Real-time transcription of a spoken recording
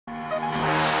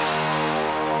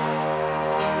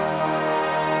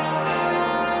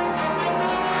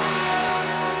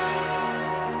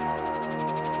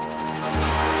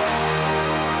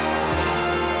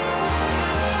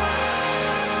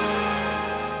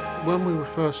When we were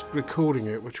first recording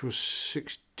it, which was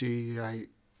 68,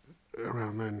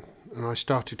 around then, and I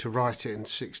started to write it in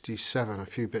 67, a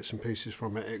few bits and pieces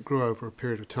from it, it grew over a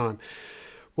period of time.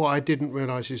 What I didn't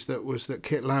realise is that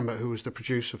Kit Lambert, who was the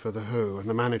producer for The Who and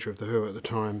the manager of The Who at the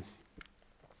time,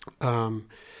 who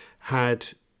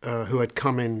had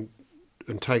come in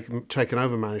and taken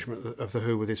over management of The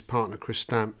Who with his partner Chris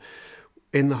Stamp,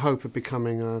 in the hope of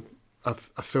becoming a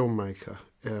filmmaker,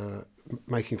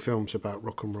 making films about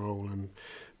rock and roll and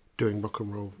doing rock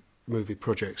and roll movie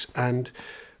projects. And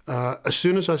as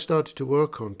soon as I started to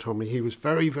work on Tommy, he was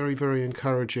very, very, very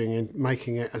encouraging in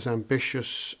making it as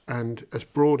ambitious and as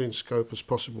broad in scope as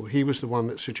possible. He was the one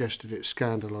that suggested it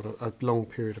scanned a long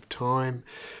period of time,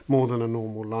 more than a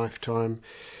normal lifetime.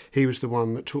 He was the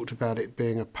one that talked about it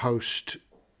being a post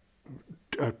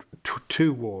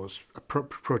two wars,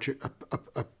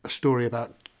 a story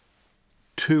about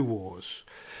two wars.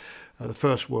 The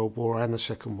First World War and the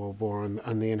Second World War,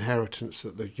 and the inheritance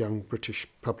that the young British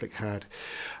public had.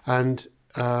 And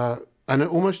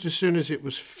almost as soon as it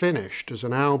was finished as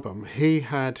an album,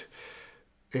 it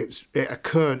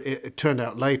turned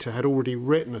out later, had already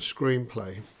written a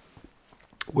screenplay,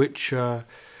 which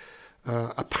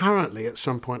apparently at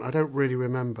some point, I don't really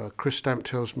remember, Chris Stamp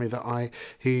tells me that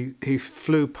he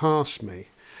flew past me,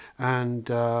 and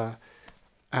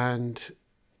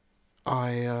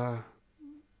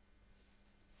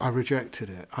I rejected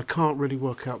it. I can't really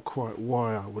work out quite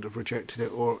why I would have rejected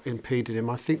it or impeded him.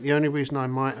 I think the only reason I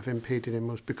might have impeded him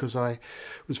was because I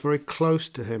was very close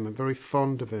to him and very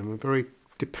fond of him and very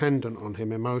dependent on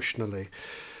him emotionally,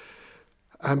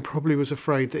 and probably was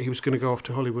afraid that he was going to go off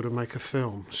to Hollywood and make a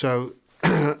film. So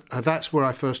that's where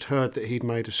I first heard that he'd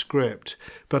made a script,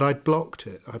 but I'd blocked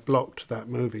it. I blocked that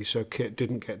movie, so Kit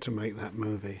didn't get to make that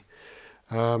movie.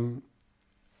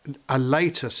 A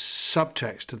later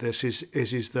subtext to this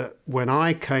is that when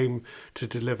I came to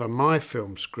deliver my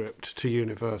film script to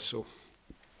Universal,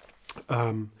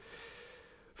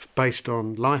 based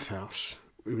on Lifehouse,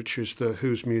 which is the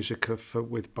Who's music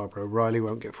with Barbara O'Reilly,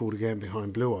 Won't Get Fooled Again,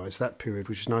 Behind Blue Eyes, that period,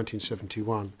 which is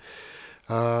 1971,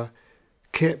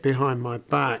 Kit, behind my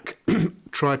back,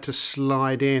 tried to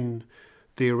slide in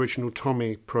the original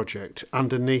Tommy project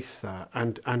underneath that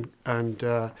and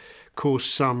cause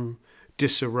some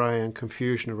disarray and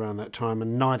confusion around that time,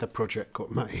 and neither project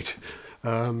got made.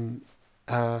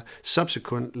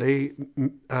 Subsequently,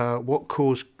 what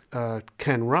caused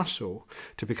Ken Russell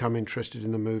to become interested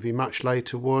in the movie much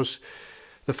later was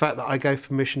the fact that I gave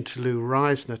permission to Lou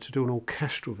Reisner to do an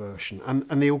orchestral version,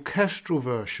 and the orchestral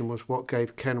version was what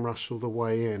gave Ken Russell the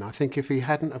way in. I think if he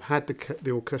hadn't have had the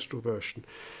orchestral version,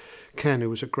 Ken, who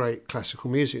was a great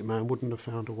classical music man, wouldn't have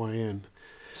found a way in.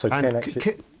 So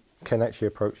Ken actually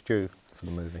approached you for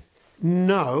the movie?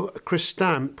 No, Chris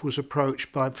Stamp was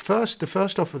approached by the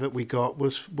first offer that we got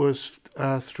was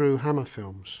through Hammer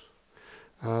Films.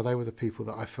 They were the people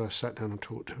that I first sat down and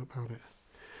talked to about it.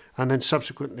 And then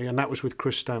subsequently, and that was with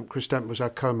Chris Stamp. Chris Stamp was our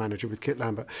co-manager with Kit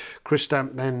Lambert. Chris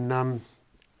Stamp then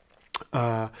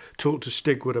talked to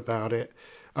Stigwood about it,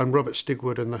 and Robert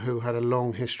Stigwood and The Who had a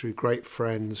long history, great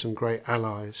friends and great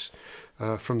allies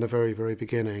from the very, very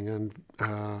beginning, and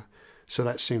so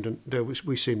that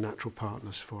we seemed natural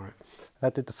partners for it. How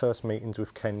did the first meetings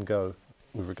with Ken go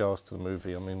with regards to the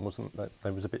movie? I mean,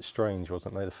 they was a bit strange,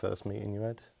 wasn't they, the first meeting you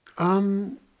had?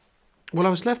 Well, I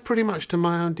was left pretty much to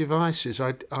my own devices.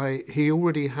 He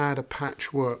already had a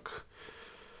patchwork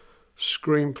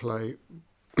screenplay,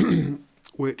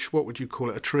 which, what would you call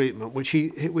it, a treatment,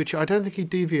 which I don't think he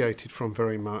deviated from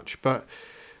very much. But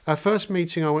our first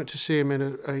meeting, I went to see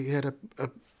him he had a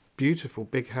beautiful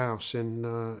big house in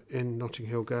Notting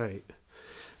Hill Gate,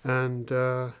 and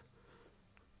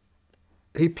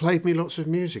he played me lots of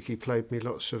music. He played me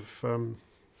lots of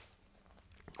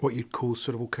what you'd call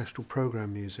sort of orchestral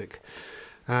program music,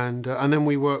 and then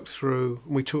we worked through.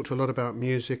 We talked a lot about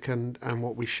music and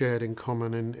what we shared in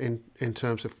common in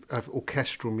terms of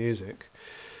orchestral music,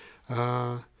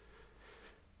 and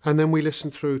then we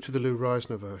listened through to the Lou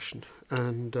Reisner version,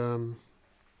 and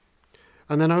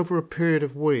then over a period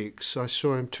of weeks, I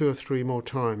saw him 2 or 3 more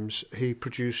times. He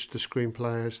produced the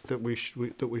screenplays that we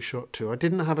shot to. I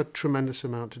didn't have a tremendous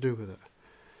amount to do with it.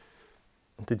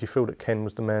 Did you feel that Ken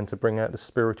was the man to bring out the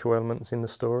spiritual elements in the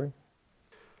story?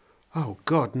 Oh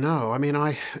God, no. I mean,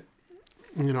 I'm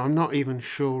not even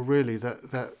sure really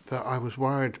that I was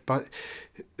worried. But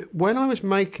when I was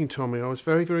making Tommy, I was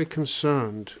very, very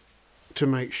concerned to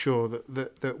make sure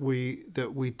that we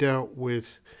dealt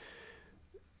with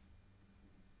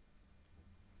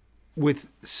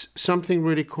something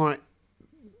really quite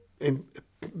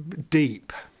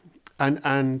deep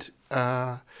and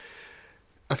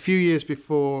a few years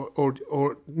before,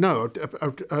 or no,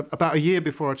 about a year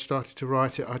before I'd started to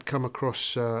write it, I'd come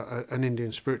across an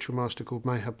Indian spiritual master called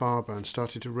Meher Baba and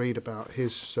started to read about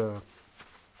his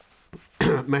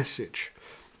message,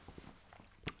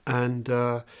 and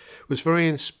was very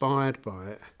inspired by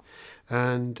it.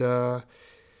 And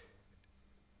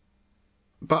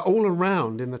but all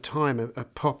around in the time,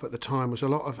 pop at the time was a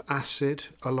lot of acid,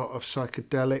 a lot of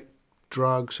psychedelic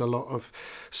drugs, a lot of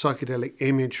psychedelic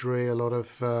imagery, a lot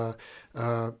of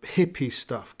hippie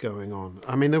stuff going on.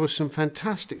 I mean, there was some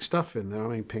fantastic stuff in there. I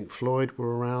mean, Pink Floyd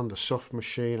were around, the Soft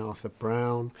Machine, Arthur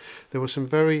Brown. There was some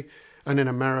very, and in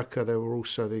America there were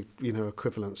also the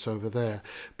equivalents over there.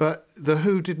 But the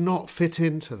Who did not fit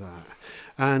into that,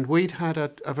 and we'd had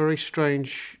a very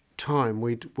strange time.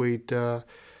 We'd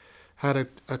had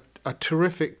a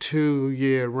terrific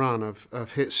 2-year run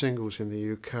of hit singles in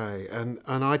the UK, and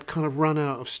I'd kind of run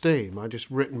out of steam. I'd just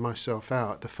written myself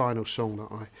out. The final song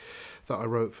that I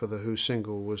wrote for the Who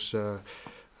single was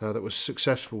that was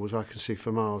successful was I Can See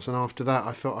for Miles, and after that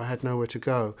I felt I had nowhere to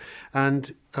go.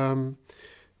 And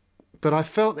but I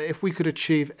felt that if we could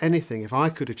achieve anything, if I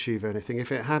could achieve anything,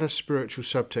 if it had a spiritual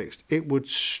subtext, it would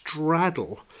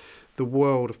straddle the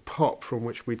world of pop from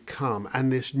which we'd come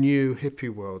and this new hippie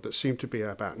world that seemed to be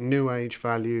about new age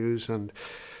values, and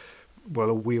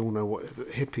well, we all know what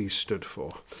hippies stood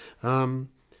for. But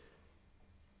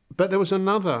there was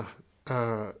another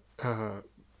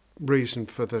reason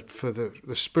for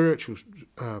the spiritual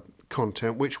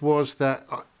content, which was that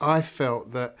I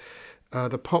felt that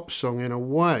the pop song, in a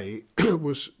way,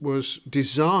 was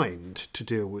designed to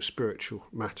deal with spiritual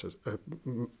matters.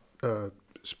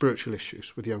 Spiritual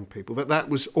issues with young people, that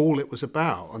was all it was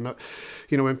about. And that,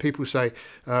 when people say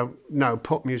no,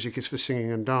 pop music is for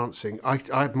singing and dancing,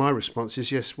 my response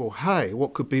is yes, well, hey,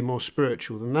 what could be more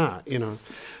spiritual than that,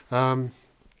 and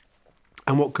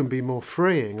what can be more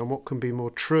freeing, and what can be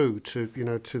more true to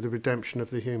the redemption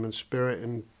of the human spirit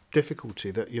and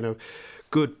difficulty, that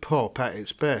good pop at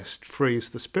its best frees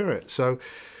the spirit. So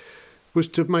was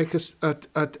to make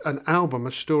an album,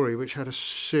 a story which had a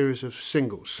series of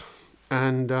singles.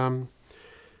 And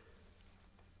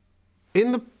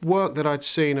in the work that I'd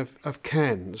seen of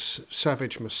Ken's,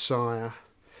 Savage Messiah,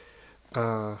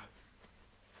 the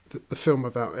film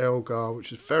about Elgar,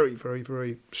 which is very, very,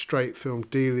 very straight film,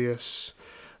 Delius,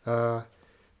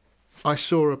 I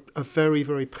saw a very,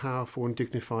 very powerful and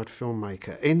dignified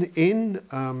filmmaker. In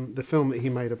the film that he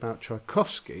made about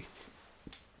Tchaikovsky,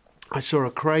 I saw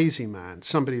a crazy man,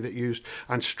 somebody that used,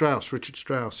 and Richard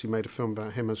Strauss, he made a film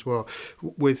about him as well,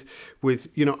 with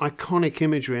iconic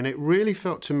imagery, and it really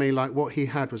felt to me like what he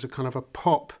had was a kind of a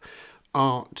pop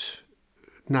art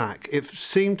knack. It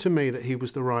seemed to me that he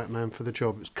was the right man for the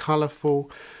job. It was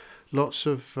colourful, lots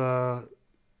of,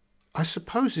 I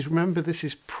suppose, remember this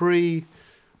is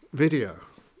pre-video,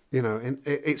 and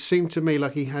it seemed to me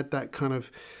like he had that kind of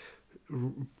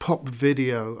pop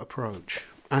video approach.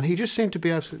 And he just seemed to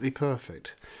be absolutely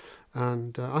perfect.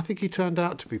 And I think he turned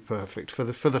out to be perfect for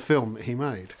the film that he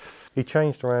made. He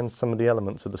changed around some of the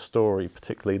elements of the story,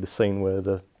 particularly the scene where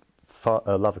the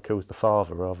lover kills the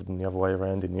father rather than the other way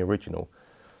around in the original.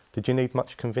 Did you need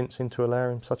much convincing to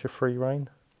allow him such a free rein?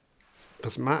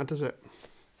 Doesn't matter, does it?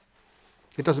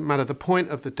 It doesn't matter. The point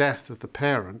of the death of the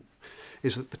parent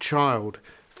is that the child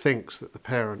thinks that the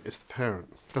parent is the parent.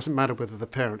 It doesn't matter whether the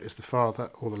parent is the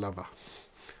father or the lover.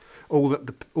 All that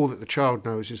the child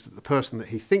knows is that the person that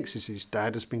he thinks is his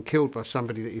dad has been killed by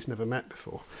somebody that he's never met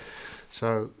before.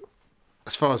 So,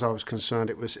 as far as I was concerned,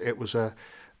 it was a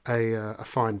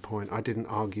fine point. I didn't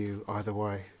argue either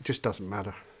way. It just doesn't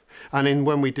matter. And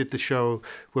when we did the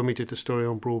story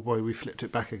on Broadway, we flipped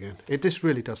it back again. It just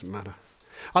really doesn't matter.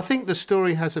 I think the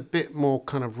story has a bit more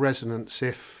kind of resonance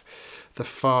if the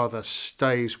father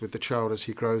stays with the child as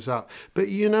he grows up. But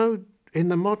in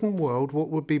the modern world, what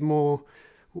would be more...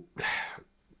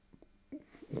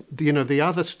 the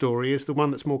other story is the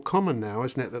one that's more common now,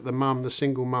 isn't it? That the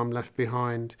single mum left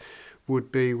behind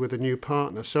would be with a new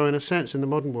partner. So in a sense, in the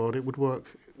modern world, it would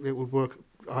work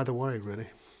either way, really.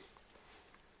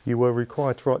 You were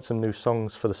required to write some new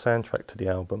songs for the soundtrack to the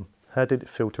album. How did it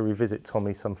feel to revisit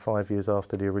Tommy some 5 years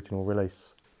after the original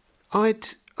release? I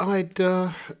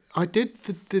did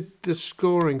the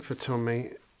scoring for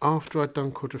Tommy after I'd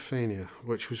done Quadrophenia,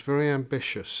 which was very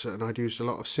ambitious, and I'd used a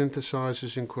lot of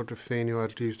synthesizers in Quadrophenia,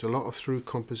 I'd used a lot of through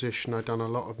composition, I'd done a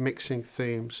lot of mixing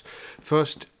themes.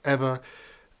 First ever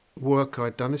work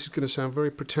I'd done, this is going to sound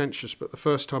very pretentious, but the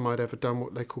first time I'd ever done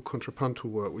what they call contrapuntal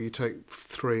work, where you take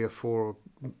 3 or 4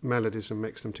 melodies and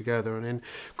mix them together, and in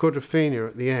Quadrophenia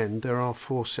at the end there are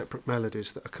 4 separate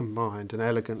melodies that are combined and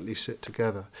elegantly sit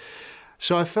together.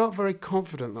 So I felt very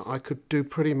confident that I could do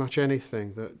pretty much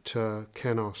anything that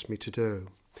Ken asked me to do.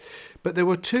 But there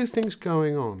were two things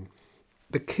going on.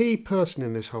 The key person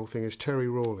in this whole thing is Terry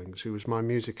Rawlings, who was my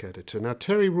music editor. Now,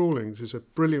 Terry Rawlings is a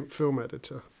brilliant film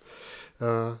editor,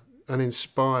 an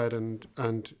inspired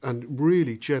and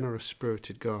really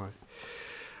generous-spirited guy.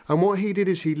 And what he did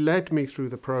is he led me through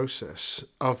the process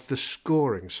of the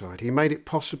scoring side. He made it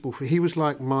possible he was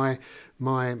like my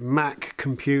Mac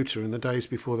computer in the days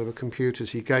before there were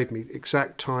computers. He gave me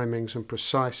exact timings and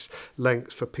precise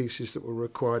lengths for pieces that were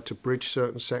required to bridge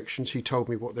certain sections. He told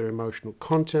me what their emotional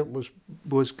content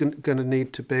was going to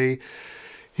need to be.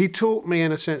 He taught me,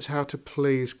 in a sense, how to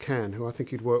please Ken, who I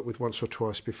think he'd worked with once or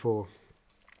twice before.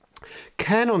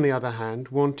 Ken, on the other hand,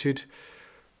 wanted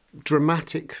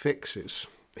dramatic fixes.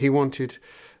 He wanted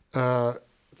Anne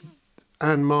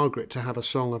Margaret to have a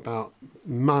song about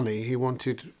money. He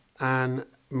wanted Anne,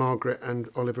 Margaret and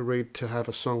Oliver Reed to have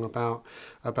a song about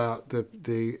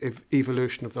the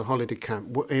evolution of the holiday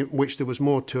camp, in which there was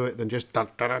more to it than just da,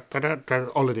 da, da, da, da, da,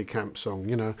 holiday camp song,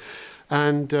 you know.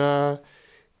 And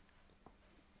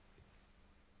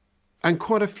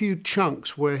quite a few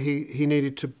chunks where he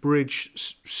needed to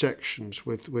bridge sections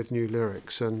with new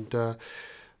lyrics. And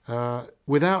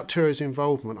without Terry's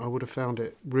involvement, I would have found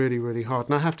it really, really hard.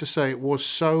 And I have to say, it was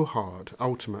so hard,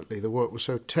 ultimately. The work was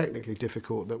so technically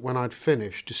difficult that when I'd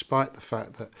finished, despite the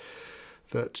fact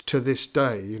that to this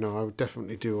day, you know, I would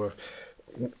definitely do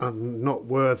I'm not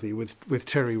worthy with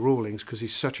Terry Rawlings because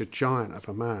he's such a giant of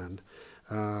a man.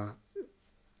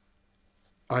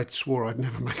 I swore I'd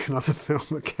never make another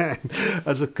film again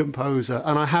as a composer,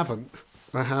 and I haven't.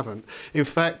 In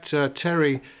fact,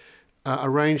 Terry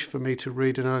arranged for me to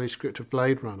read an early script of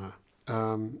Blade Runner,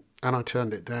 and I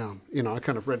turned it down. You know, I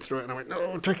kind of read through it and I went,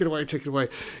 no, take it away,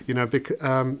 you know,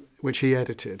 which he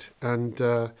edited. And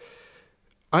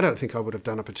I don't think I would have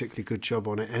done a particularly good job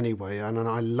on it anyway. And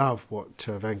I love what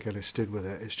Vangelis did with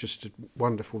it. It's just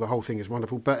wonderful. The whole thing is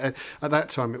wonderful. But at that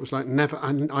time, it was like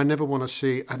I never want to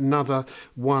see another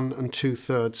 1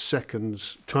 2/3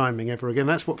 seconds timing ever again.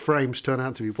 That's what frames turn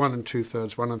out to be: 1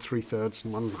 2/3, 1 3/3,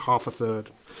 and 1 1/2 third.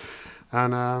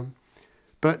 And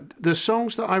but the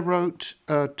songs that I wrote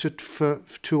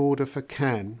to order for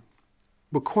Ken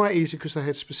were quite easy because they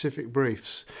had specific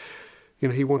briefs. You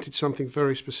know, he wanted something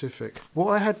very specific. What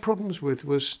I had problems with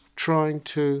was trying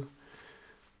to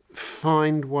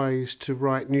find ways to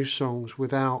write new songs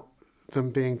without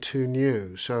them being too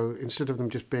new. So instead of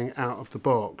them just being out of the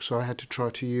box, I had to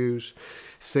try to use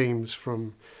themes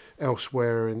from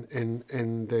elsewhere in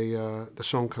the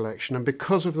song collection. And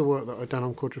because of the work that I'd done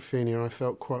on Quadrophenia, I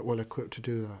felt quite well equipped to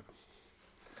do that.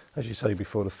 As you say,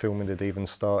 before the filming had even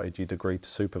started, you'd agreed to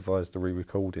supervise the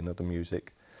re-recording of the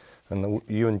music. And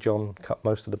you and John cut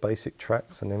most of the basic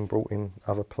tracks and then brought in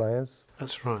other players?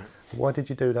 That's right. Why did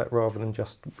you do that rather than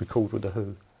just record with The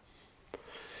Who?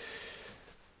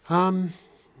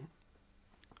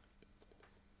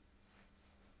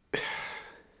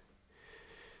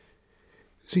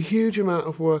 There's a huge amount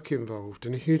of work involved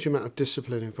and a huge amount of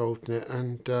discipline involved in it.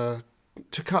 And to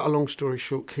cut a long story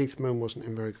short, Keith Moon wasn't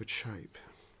in very good shape.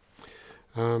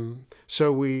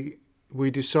 So we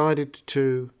decided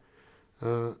to...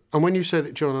 and when you say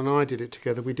that John and I did it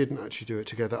together, we didn't actually do it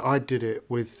together. I did it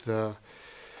with...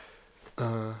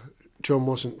 John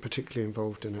wasn't particularly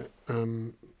involved in it.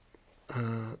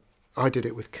 I did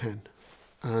it with Ken.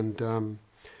 And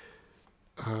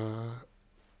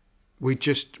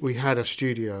we had a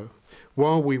studio.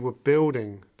 While we were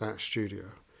building that studio,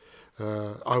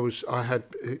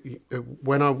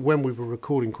 when we were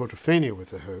recording Quadrophenia with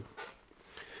The Who,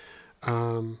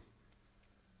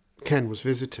 Ken was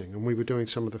visiting, and we were doing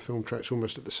some of the film tracks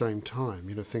almost at the same time.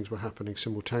 You know, things were happening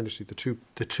simultaneously.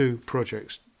 The two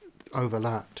projects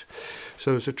overlapped, so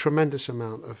there was a tremendous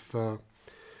amount of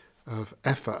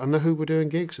effort. And The Who were doing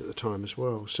gigs at the time as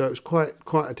well, so it was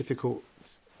quite a difficult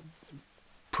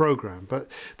program.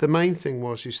 But the main thing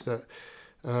is that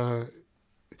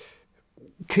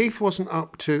Keith wasn't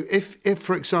up to, if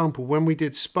for example, when we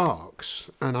did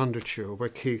Sparks and Underture, where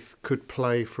Keith could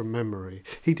play from memory,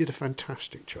 he did a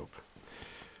fantastic job.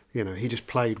 You know, he just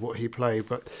played what he played.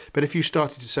 But if you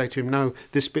started to say to him, no,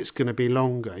 this bit's going to be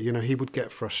longer, you know, he would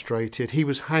get frustrated. He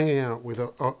was hanging out with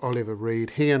Oliver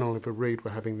Reed. He and Oliver Reed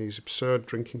were having these absurd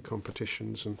drinking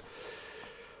competitions and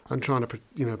trying to,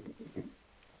 you know,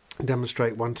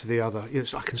 demonstrate one to the other. You know,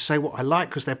 so I can say what I like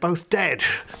because they're both dead.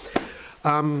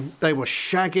 They were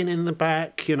shagging in the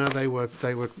back, you know, they were,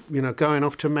 you know, going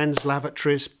off to men's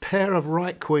lavatories, pair of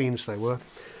right queens they were.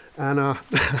 And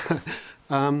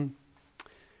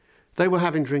they were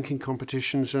having drinking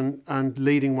competitions and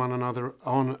leading one another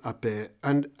on a bit,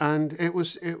 and it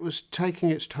was taking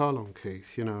its toll on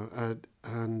Keith, you know,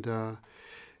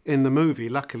 in the movie,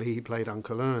 luckily he played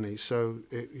Uncle Ernie, so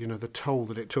you know, the toll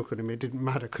that it took on him, it didn't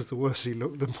matter, because the worse he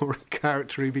looked, the more a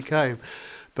character he became.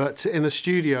 But in the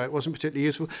studio, it wasn't particularly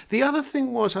useful. The other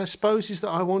thing was, I suppose, is that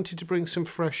I wanted to bring some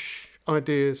fresh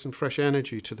ideas and fresh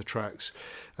energy to the tracks.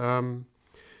 You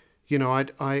know,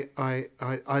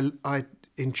 I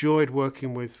enjoyed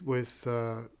working with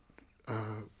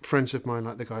friends of mine,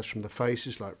 like the guys from The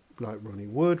Faces, like Ronnie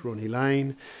Wood, Ronnie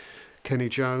Lane, Kenny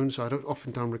Jones. I'd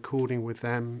often done recording with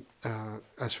them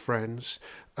as friends,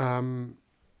 and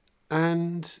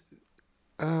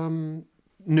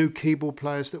new keyboard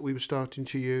players that we were starting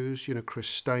to use. You know, Chris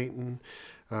Stainton,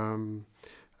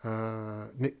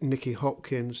 Nicky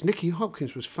Hopkins. Nicky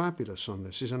Hopkins was fabulous on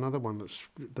this. Is another one that's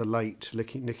the late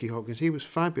Nicky Hopkins. He was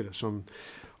fabulous on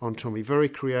Tommy. Very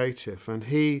creative, and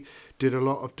he did a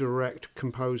lot of direct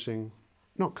composing,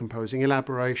 not composing,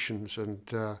 elaborations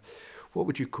and. What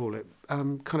would you call it?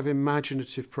 Kind of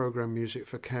imaginative program music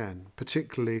for Ken.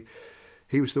 Particularly,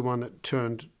 he was the one that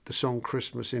turned the song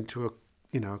Christmas into a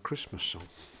Christmas song.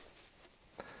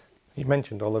 You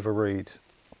mentioned Oliver Reed.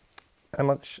 How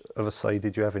much of a say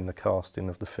did you have in the casting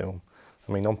of the film?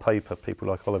 I mean, on paper, people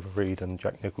like Oliver Reed and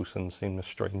Jack Nicholson seem a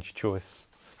strange choice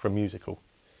for a musical.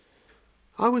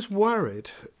 I was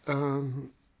worried.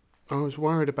 I was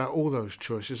worried about all those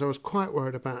choices. I was quite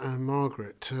worried about Anne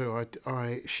Margaret too.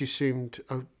 She seemed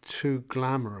too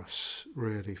glamorous,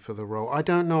 really, for the role. I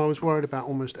don't know. I was worried about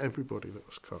almost everybody that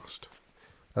was cast.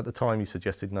 At the time, you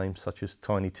suggested names such as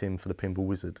Tiny Tim for the Pinball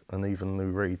Wizard and even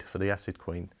Lou Reed for the Acid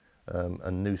Queen.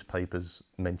 And newspapers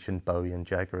mentioned Bowie and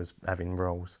Jagger as having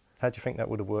roles. How do you think that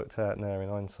would have worked out now in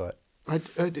hindsight? I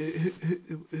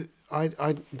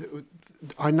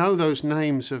know those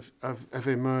names have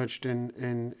emerged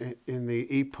in the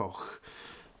epoch,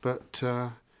 but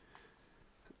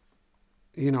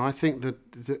you know, I think that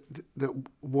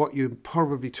what you're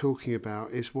probably talking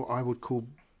about is what I would call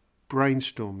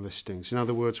brainstorm listings. In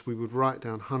other words, we would write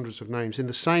down hundreds of names in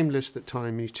the same list that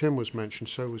Tiny Tim was mentioned.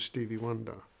 So was Stevie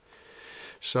Wonder.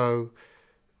 So,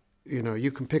 you know,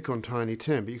 you can pick on Tiny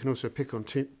Tim, but you can also pick on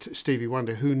Stevie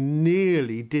Wonder, who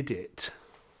nearly did it.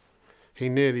 He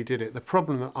nearly did it. The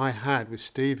problem that I had with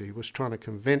Stevie was trying to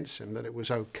convince him that it was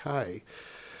okay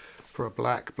for a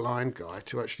black blind guy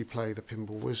to actually play the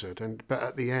Pinball Wizard. But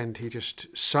at the end,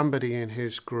 somebody in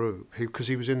his group, because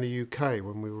he was in the UK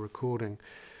when we were recording,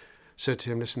 said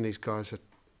to him, listen, these guys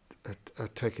are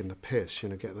taking the piss, you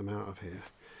know, get them out of here.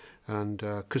 And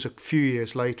because a few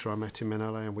years later I met him in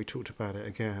LA and we talked about it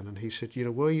again, and he said, you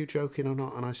know, were you joking or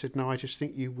not? And I said, no, I just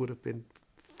think you would have been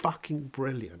fucking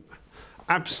brilliant,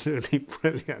 absolutely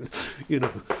brilliant, you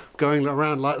know, going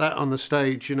around like that on the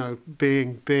stage, you know,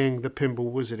 being the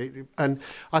Pinball Wizard. And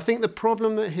I think the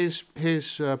problem that his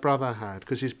brother had,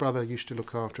 because his brother used to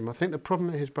look after him, I think the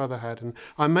problem that his brother had, and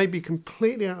I may be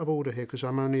completely out of order here because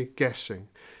I'm only guessing,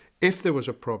 if there was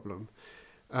a problem.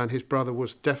 And his brother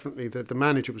was definitely the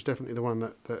manager was definitely the one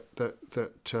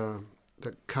that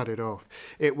cut it off.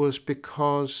 It was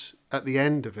because at the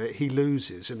end of it he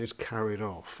loses and is carried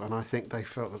off, and I think they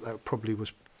felt that probably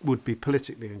would be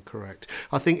politically incorrect.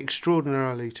 I think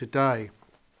extraordinarily today,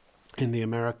 in the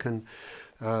American,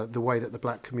 the way that the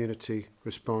black community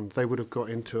respond, they would have got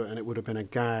into it and it would have been a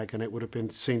gag and it would have been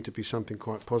seen to be something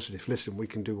quite positive. Listen, we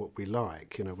can do what we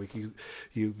like, you know.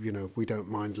 You know, we don't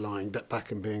mind lying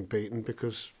back and being beaten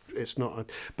because it's not.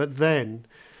 But then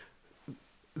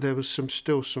there was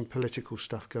still some political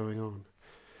stuff going on.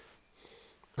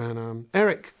 And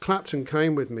Eric Clapton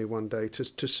came with me one day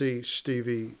to see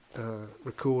Stevie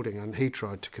recording, and he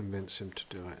tried to convince him to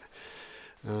do it,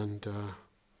 and.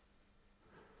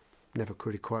 Never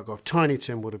really quite got off. Tiny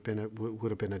Tim would have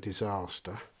been a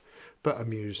disaster, but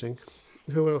amusing.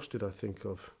 Who else did I think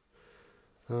of?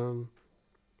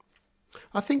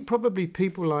 I think probably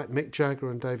people like Mick Jagger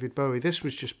and David Bowie. This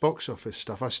was just box office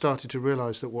stuff. I started to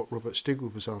realise that what Robert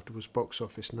Stigwood was after was box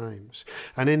office names,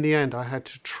 and in the end, I had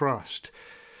to trust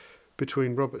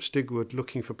between Robert Stigwood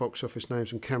looking for box office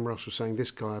names and Ken Russell saying, this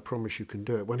guy, I promise you can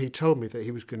do it. When he told me that he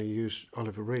was going to use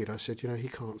Oliver Reed, I said, you know, he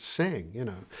can't sing, you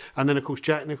know. And then, of course,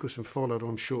 Jack Nicholson followed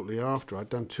on shortly after. I'd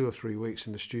done 2 or 3 weeks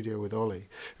in the studio with Ollie,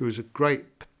 who was a great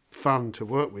fun to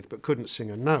work with, but couldn't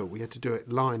sing a note. We had to do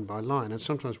it line by line and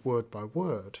sometimes word by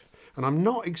word. And I'm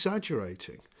not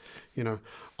exaggerating, you know.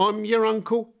 I'm your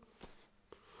uncle.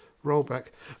 Roll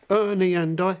back. Ernie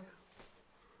and I.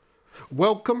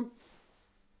 Welcome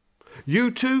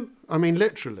You too? I mean,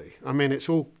 literally. I mean, it's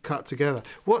all cut together.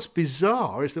 What's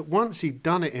bizarre is that once he'd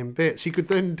done it in bits, he could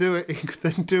then do it. He could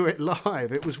then do it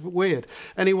live. It was weird.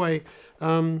 Anyway,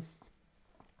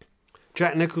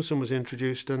 Jack Nicholson was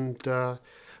introduced, and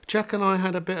Jack and I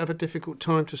had a bit of a difficult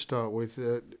time to start with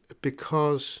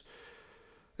because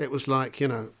it was like, you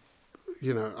know,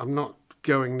 I'm not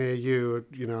going near you,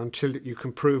 until you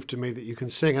can prove to me that you can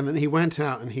sing. And then he went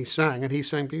out and he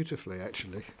sang beautifully,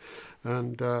 actually,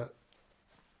 and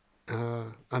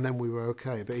then we were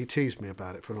okay. But he teased me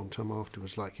about it for a long time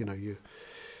afterwards, like, you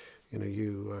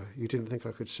didn't think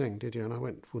I could sing, did you? And I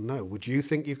went, well, no. Would you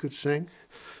think you could sing?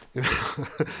 You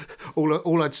know,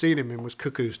 all I'd seen him in was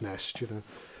Cuckoo's Nest,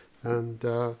 and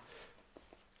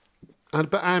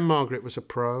but Anne Margaret was a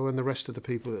pro, and the rest of the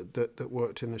people that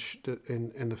worked in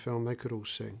the film, they could all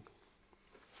sing.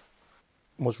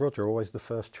 Was Roger always the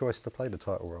first choice to play the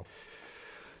title role?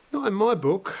 Not in my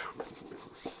book.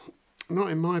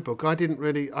 Not in my book. I didn't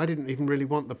even really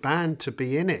want the band to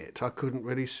be in it. I couldn't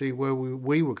really see where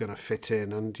we were going to fit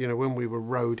in. And, when we were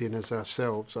rowed in as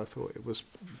ourselves, I thought it was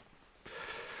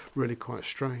really quite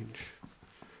strange.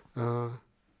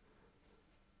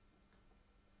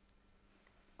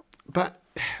 But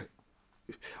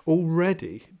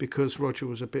already, because Roger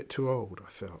was a bit too old, I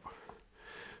felt.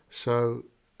 So,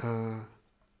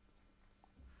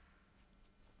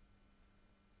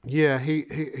 yeah, he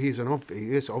is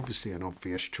obviously an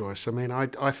obvious choice. I mean,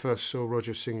 I first saw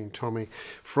Roger singing Tommy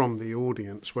from the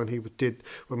audience when we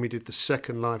did the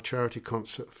second live charity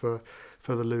concert for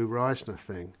the Lou Reisner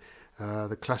thing,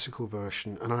 the classical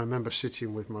version. And I remember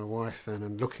sitting with my wife then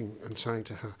and looking and saying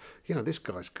to her, this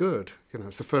guy's good.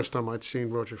 It's the first time I'd seen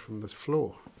Roger from the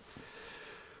floor.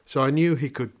 So I knew he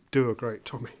could do a great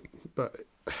Tommy, but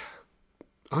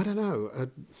I don't know.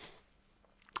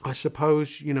 I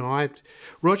suppose,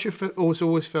 Roger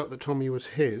always felt that Tommy was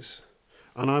his,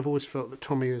 and I've always felt that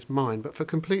Tommy is mine, but for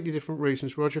completely different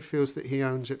reasons. Roger feels that he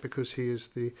owns it because he is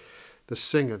the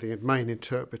singer, the main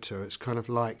interpreter. It's kind of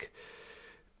like,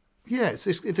 this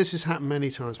has happened many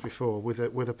times before with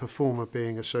a performer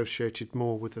being associated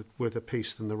more with a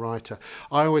piece than the writer.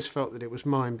 I always felt that it was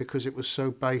mine because it was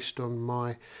so based on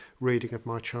my reading of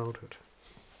my childhood.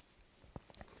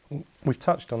 We've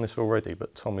touched on this already,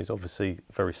 but Tommy's obviously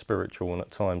very spiritual and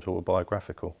at times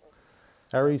autobiographical.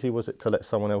 How easy was it to let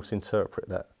someone else interpret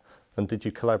that? And did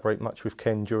you collaborate much with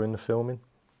Ken during the filming?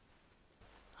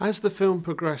 As the film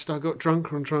progressed, I got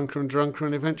drunker and drunker and drunker,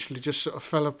 and eventually just sort of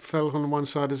fell on one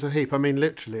side as a heap. I mean,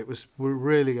 literally, it was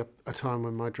really a time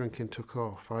when my drinking took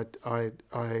off. I'd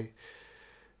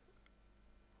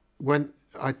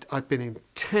been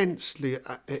intensely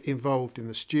involved in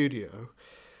the studio.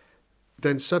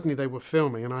 Then suddenly they were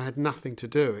filming and I had nothing to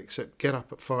do except get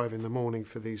up at 5 a.m.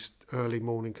 for these early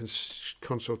morning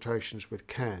consultations with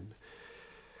Ken,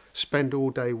 spend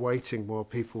all day waiting while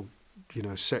people,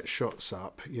 set shots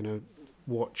up,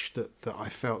 watch that I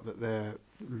felt that their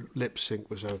lip sync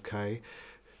was okay,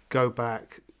 go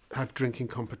back, have drinking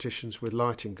competitions with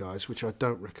lighting guys, which I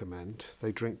don't recommend.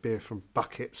 They drink beer from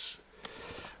buckets.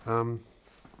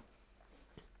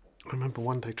 I remember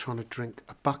one day trying to drink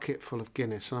a bucket full of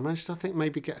Guinness, and I managed to, I think,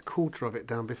 maybe get a quarter of it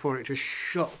down before it just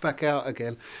shot back out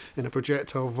again in a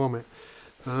projectile vomit.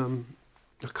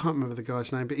 I can't remember the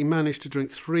guy's name, but he managed to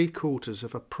drink 3/4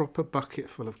 of a proper bucket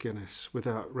full of Guinness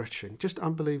without retching. Just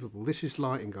unbelievable. This is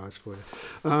lighting guys for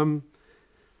you.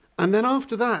 And then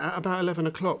after that, at about 11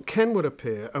 o'clock, Ken would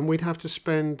appear, and we'd have to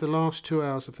spend the last 2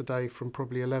 hours of the day from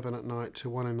probably 11 at night to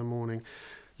 1 in the morning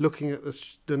looking at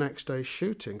the next day's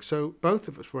shooting. So both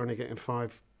of us were only getting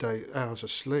 5 hours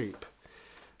of sleep.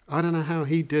 I don't know how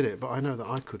he did it, but I know that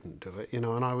I couldn't do it, and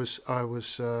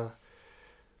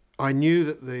I knew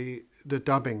that the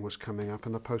dubbing was coming up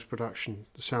and the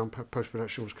sound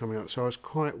post-production was coming up, so I was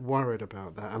quite worried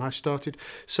about that, and I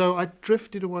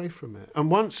drifted away from it.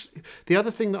 And the other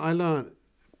thing that I learned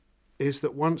is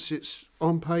that once it's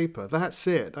on paper, that's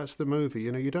it, that's the movie.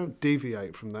 You don't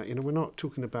deviate from that. We're not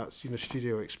talking about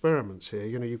studio experiments here.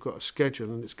 You've got a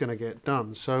schedule and it's going to get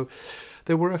done. So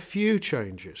there were a few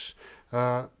changes,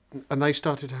 and they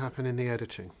started to happen in the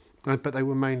editing, but they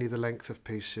were mainly the length of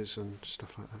pieces and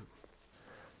stuff like that.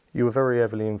 You were very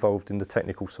heavily involved in the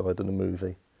technical side of the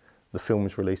movie. The film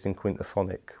was released in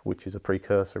Quintaphonic, which is a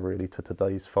precursor really to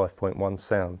today's 5.1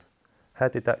 sound. How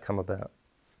did that come about?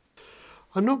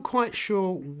 I'm not quite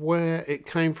sure where it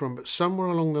came from, but somewhere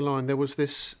along the line there was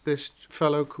this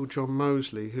fellow called John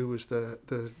Mosley, who was the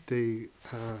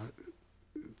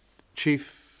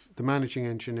managing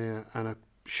engineer and a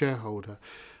shareholder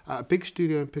at a big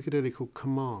studio in Piccadilly called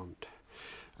Command.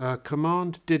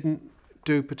 Command didn't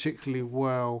do particularly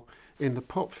well in the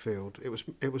pop field. It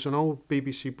was an old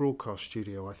BBC broadcast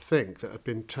studio, I think, that had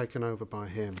been taken over by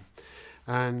him,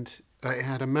 and it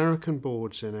had American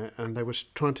boards in it, and they were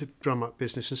trying to drum up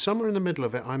business. And somewhere in the middle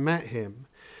of it, I met him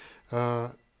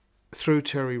through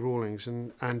Terry Rawlings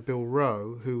and Bill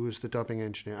Rowe, who was the dubbing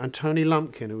engineer, and Tony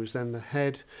Lumpkin, who was then the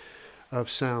head of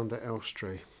sound at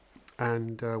Elstree,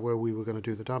 and where we were going to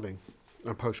do the dubbing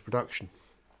and post-production,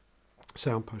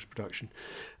 sound post-production.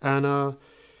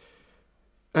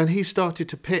 And he started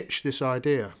to pitch this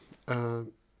idea.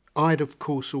 I'd, of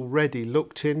course, already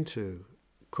looked into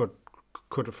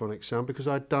quadraphonic sound because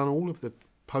I'd done all of the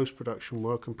post-production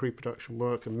work and pre-production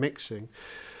work and mixing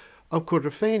of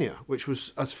Quadrophenia, which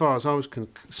was, as far as I was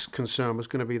concerned, was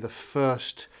going to be the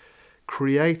first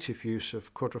creative use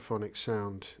of quadraphonic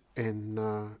sound in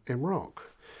rock.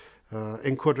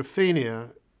 In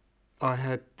Quadrophenia, I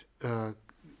had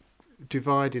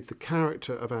divided the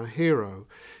character of our hero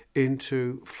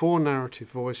into 4 narrative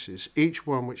voices, each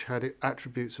one which had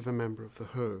attributes of a member of The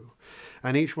Who,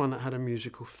 and each one that had a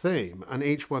musical theme, and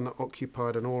each one that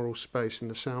occupied an oral space in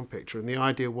the sound picture. And the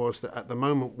idea was that at the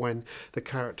moment when the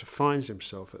character finds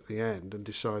himself at the end and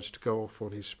decides to go off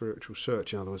on his spiritual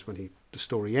search, in other words, when the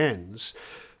story ends,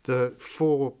 the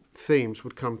 4 themes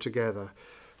would come together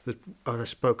that I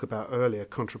spoke about earlier,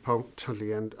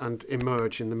 contrapuntally, and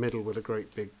emerge in the middle with a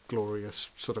great big glorious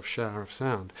sort of shower of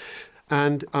sound.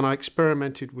 And I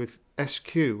experimented with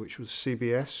SQ, which was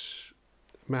CBS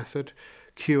method.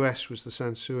 QS was the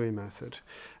Sansui method,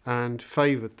 and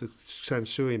favoured the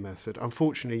Sansui method.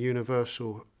 Unfortunately,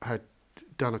 Universal had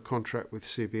done a contract with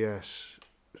CBS,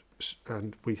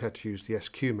 and we had to use the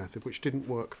SQ method, which didn't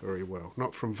work very well,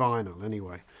 not from vinyl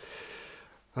anyway.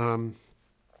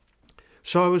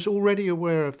 So I was already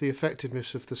aware of the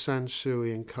effectiveness of the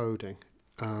Sansui encoding,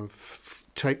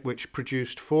 which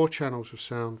produced 4 channels of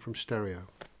sound from stereo,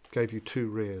 gave you 2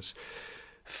 rears.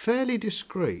 Fairly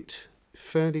discreet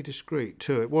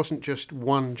too. It wasn't just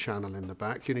one channel in the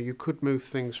back. You know, you could move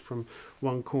things from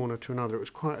one corner to another. It was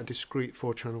quite a discreet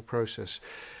 4-channel process.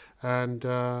 And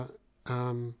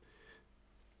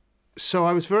so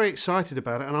I was very excited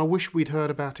about it, and I wish we'd heard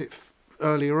about it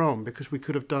earlier on, because we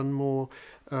could have done more.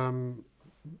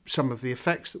 Some of the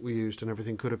effects that we used and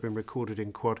everything could have been recorded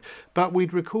in quad, but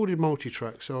we'd recorded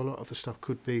multi-track, so a lot of the stuff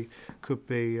could be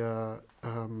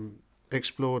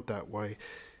explored that way.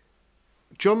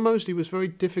 John Moseley was very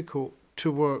difficult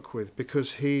to work with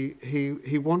because he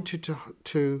wanted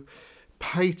to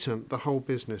patent the whole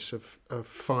business of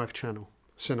 5-channel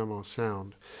cinema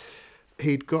sound.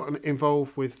 He'd gotten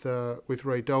involved with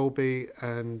Ray Dolby,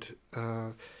 and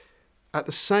at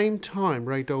the same time,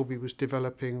 Ray Dolby was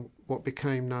developing what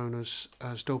became known as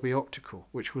Dolby Optical,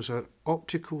 which was an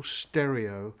optical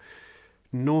stereo,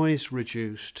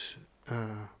 noise-reduced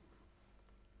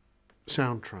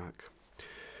soundtrack,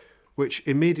 which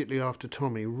immediately after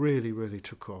Tommy really, really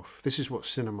took off. This is what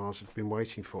cinemas had been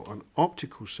waiting for, an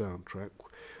optical soundtrack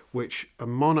which a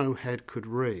mono head could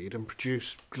read and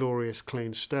produce glorious,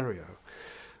 clean stereo.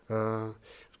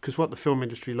 Because what the film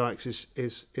industry likes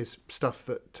is stuff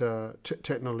that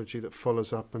technology that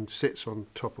follows up and sits on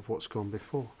top of what's gone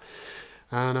before.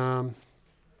 And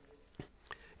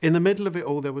in the middle of it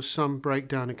all, there was some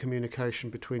breakdown in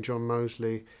communication between John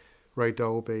Moseley, Ray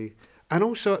Dolby, and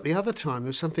also at the other time there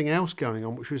was something else going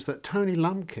on, which was that Tony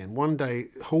Lumpkin one day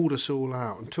hauled us all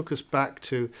out and took us back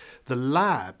to the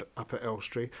lab up at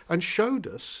Elstree and showed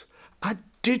us a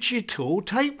digital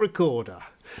tape recorder.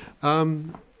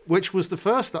 Which was the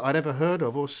first that I'd ever heard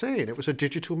of or seen. It was a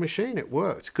digital machine. It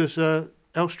worked because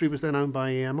Elstree was then owned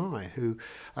by EMI, who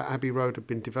at Abbey Road had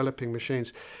been developing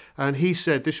machines. And he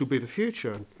said, this will be the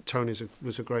future. And Tony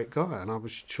was a great guy, and I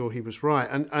was sure he was right.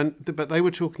 But they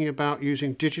were talking about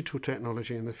using digital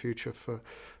technology in the future for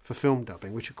film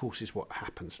dubbing, which of course is what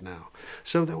happens now.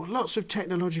 So there were lots of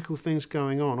technological things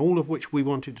going on, all of which we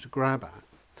wanted to grab at.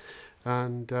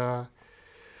 And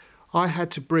I had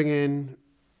to bring in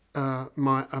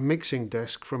a mixing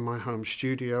desk from my home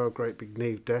studio, a great big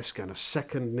Neve desk, and a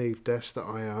second Neve desk that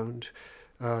I owned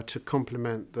to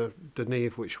complement the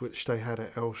Neve which they had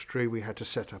at Elstree. We had to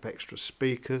set up extra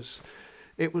speakers.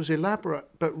 It was elaborate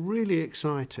but really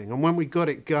exciting. And when we got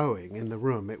it going in the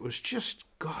room, it was just,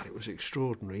 God, it was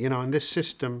extraordinary. You know, and this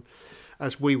system,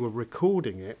 as we were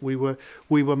recording it, we were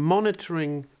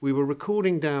monitoring. We were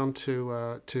recording down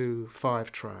to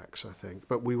 5 tracks, I think,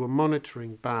 but we were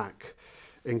monitoring back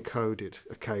encoded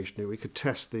occasionally. We could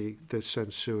test the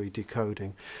Sansui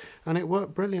decoding, and it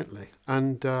worked brilliantly.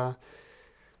 And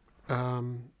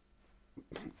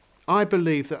I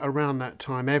believe that around that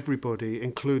time, everybody,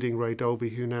 including Ray Dolby,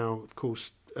 who now, of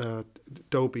course,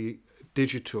 Dolby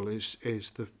digital is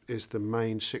the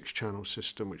main 6-channel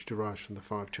system, which derives from the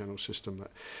 5-channel system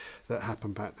that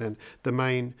happened back then. The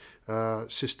main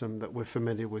system that we're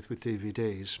familiar with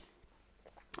DVDs,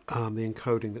 the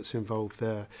encoding that's involved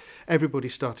there. Everybody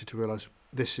started to realise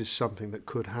this is something that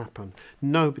could happen.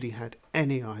 Nobody had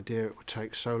any idea it would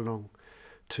take so long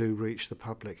to reach the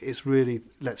public. It's really,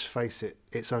 let's face it,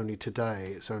 it's only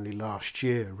today, it's only last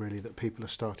year really that people are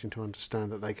starting to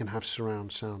understand that they can have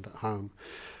surround sound at home.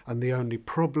 And the only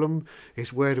problem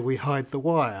is, where do we hide the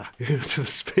wire to the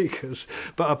speakers?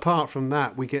 But apart from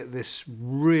that, we get this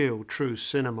real true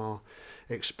cinema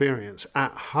experience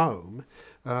at home.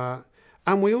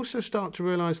 And we also start to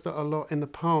realise that in the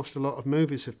past, a lot of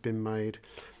movies have been made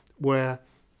where,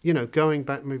 going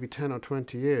back maybe 10 or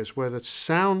 20 years, where the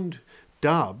sound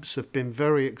dubs have been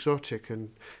very exotic and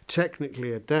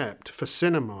technically adept for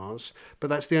cinemas,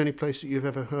 but that's the only place that you've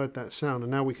ever heard that sound,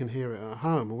 and now we can hear it at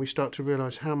home, and we start to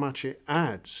realise how much it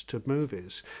adds to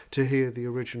movies to hear the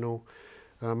original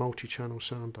multi-channel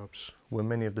sound dubs. Were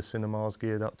many of the cinemas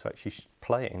geared up to actually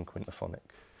play it in quintaphonic?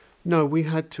 No, we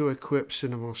had to equip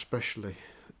cinema specially,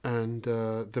 and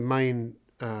the main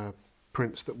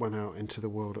prints that went out into the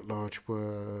world at large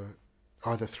were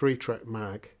either 3-track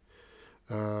mag,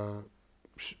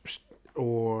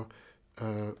 or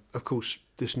of course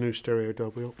this new stereo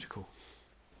Dolby Optical.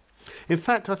 In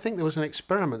fact, I think there was an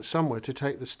experiment somewhere to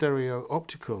take the stereo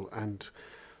optical and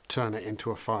turn it into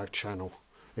a 5-channel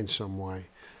in some way,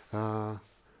 but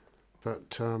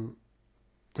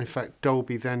in fact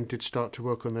Dolby then did start to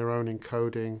work on their own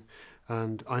encoding,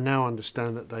 and I now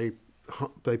understand that they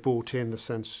brought in the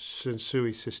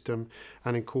Sensui system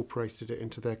and incorporated it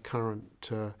into their current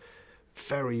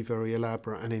very, very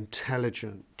elaborate and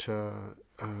intelligent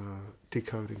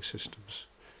decoding systems.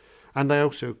 And they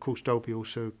also, of course, Dolby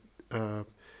also,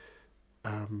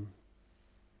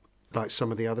 like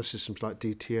some of the other systems like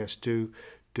DTS,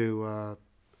 do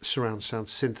surround sound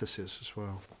synthesis as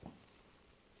well.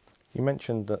 You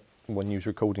mentioned that when you was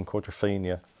recording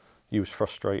Quadrophenia, you was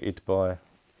frustrated by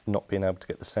not being able to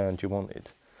get the sound you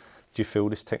wanted. Do you feel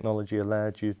this technology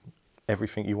allowed you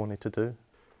everything you wanted to do?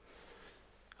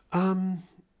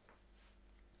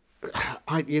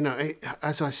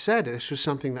 As I said, this was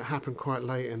something that happened quite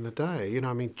late in the day.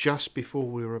 Just before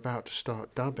we were about to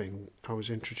start dubbing, I was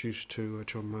introduced to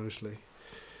John Mosley.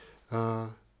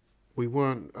 We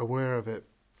weren't aware of it.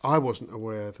 I wasn't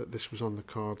aware that this was on the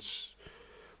cards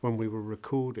when we were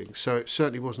recording, so it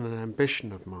certainly wasn't an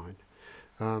ambition of mine.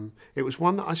 It was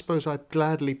one that I suppose I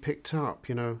gladly picked up.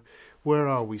 Where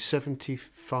are we?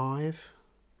 75?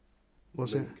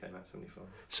 Was it? Came out 75.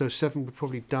 So we're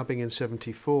probably dubbing in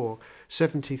 74.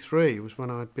 73 was when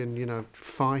I'd been,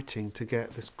 fighting to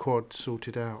get this quad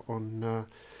sorted out on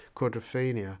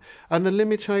Quadrophenia. And the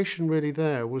limitation really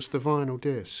there was the vinyl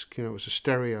disc. It was a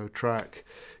stereo track,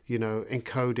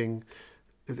 encoding.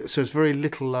 So there's very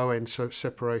little low-end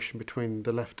separation between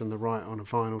the left and the right on a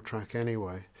vinyl track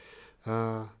anyway.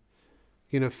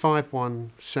 5.1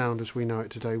 sound as we know it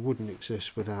today wouldn't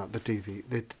exist without the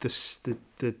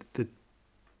the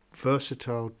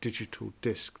versatile digital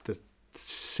disc, the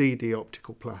CD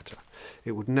optical platter.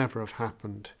 It would never have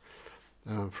happened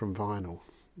from vinyl.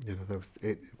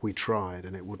 We tried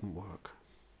and it wouldn't work.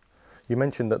 You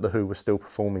mentioned that The Who was still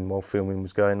performing while filming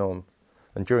was going on,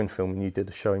 and during filming you did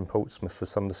a show in Portsmouth for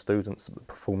some of the students that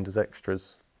performed as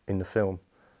extras in the film.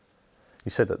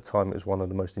 You said at the time it was one of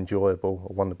the most enjoyable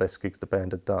or one of the best gigs the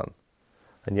band had done,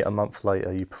 and yet a month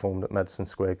later you performed at Madison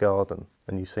Square Garden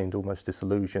and you seemed almost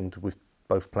disillusioned with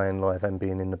both playing live and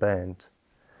being in the band.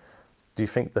 Do you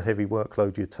think the heavy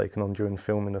workload you'd taken on during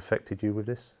filming affected you with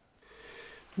this?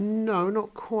 No,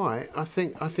 not quite. I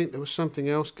think there was something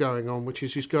else going on, which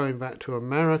is he's going back to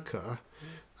America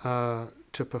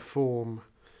to perform.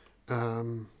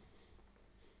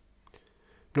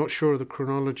 Not sure of the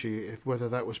chronology, whether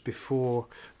that was before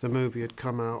the movie had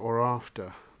come out or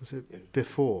after. Was it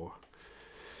before?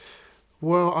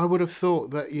 Well, I would have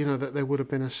thought that that there would have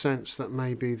been a sense that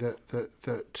maybe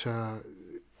that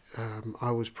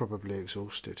I was probably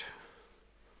exhausted.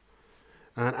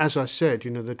 And as I said,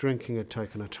 the drinking had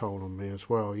taken a toll on me as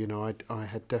well. I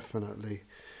had definitely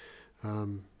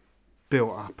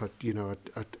built up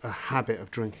a habit of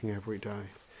drinking every day,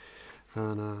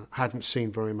 and hadn't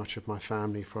seen very much of my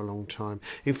family for a long time.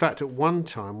 In fact, at one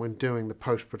time when doing the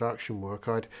post-production work,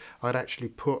 I'd actually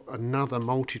put another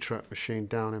multi-track machine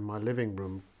down in my living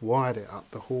room, wired it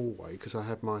up the hallway because I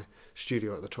had my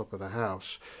studio at the top of the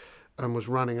house, and was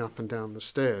running up and down the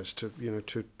stairs to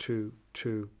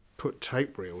put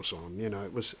tape reels on. I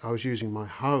was using my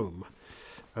home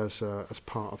as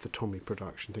part of the Tommy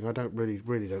production thing. I don't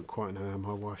really don't quite know how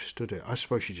my wife stood it. I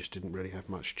suppose she just didn't really have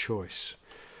much choice.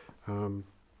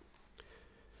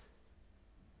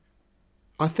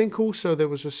 I think also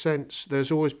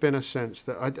there's always been a sense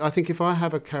that I think if I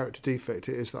have a character defect,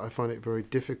 it is that I find it very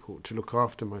difficult to look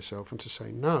after myself and to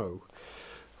say no.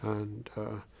 And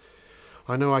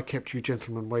I know I kept you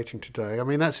gentlemen waiting today. I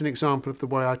mean, that's an example of the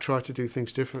way I try to do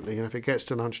things differently. And if it gets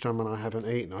to lunchtime and I haven't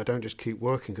eaten, I don't just keep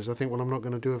working because I think, well, I'm not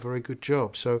going to do a very good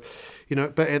job. So,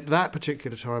 but at that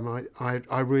particular time,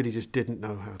 I really just didn't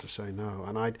know how to say no.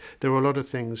 And there were a lot of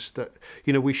things that,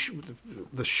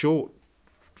 the short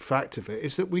fact of it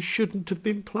is that we shouldn't have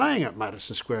been playing at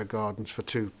Madison Square Gardens for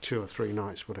two or three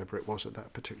nights, whatever it was at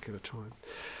that particular time.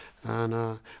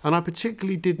 And I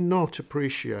particularly did not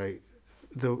appreciate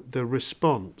the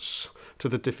response to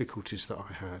the difficulties that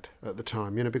I had at the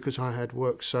time, because I had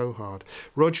worked so hard.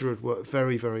 Roger had worked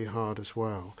very, very hard as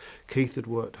well. Keith had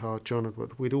worked hard, John had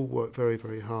worked, we'd all worked very,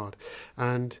 very hard.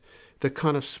 And the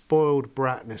kind of spoiled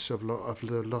bratness of a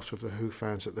lot of the Who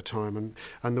fans at the time,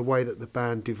 and the way that the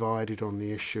band divided on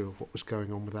the issue of what was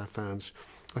going on with our fans,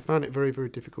 I found it very, very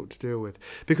difficult to deal with.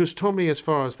 Because Tommy, as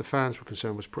far as the fans were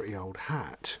concerned, was pretty old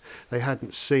hat. They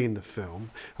hadn't seen the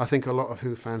film. I think a lot of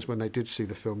Who fans, when they did see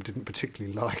the film, didn't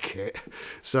particularly like it.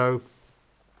 So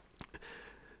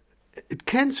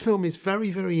Ken's film is very,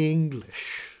 very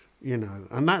English,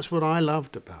 and that's what I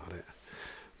loved about it.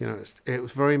 It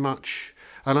was very much...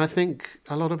 And I think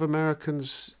a lot of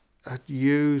Americans had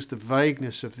used the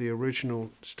vagueness of the original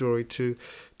story to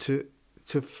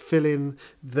fill in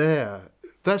there.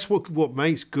 That's what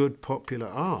makes good popular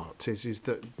art is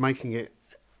that making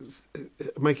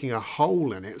a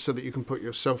hole in it so that you can put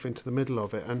yourself into the middle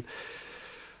of it. And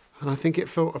I think it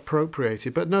felt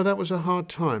appropriated. But no, that was a hard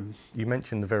time. You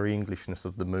mentioned the very Englishness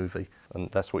of the movie,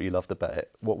 and that's what you loved about it.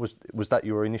 Was that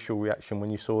your initial reaction when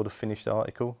you saw the finished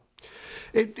article?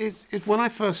 When I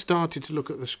first started to look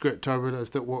at the script, I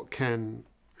realised that what Ken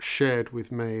shared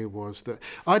with me was that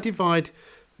I divide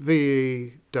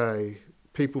VE Day,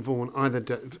 people born either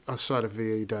side of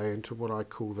VE Day, into what I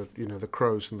call the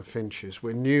crows and the finches.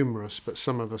 We're numerous, but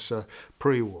some of us are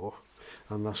pre-war,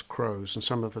 and thus crows, and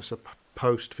some of us are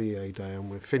post-VE Day, and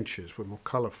we're finches. We're more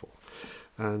colourful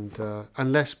and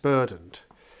less burdened.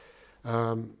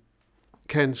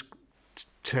 Ken's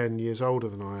 10 years older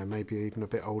than I am, maybe even a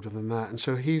bit older than that, and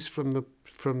so he's from the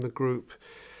group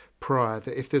prior.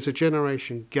 That if there's a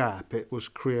generation gap, it was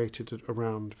created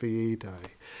around VE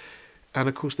Day, and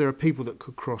of course there are people that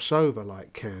could cross over,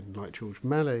 like Ken, like George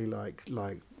Melly, like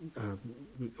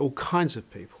all kinds of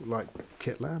people, like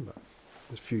Kit Lambert,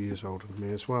 who's a few years older than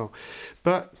me as well.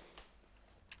 But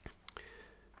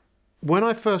when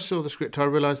I first saw the script, I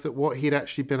realised that what he'd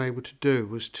actually been able to do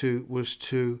was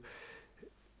to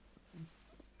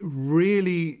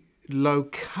really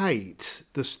locate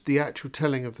the actual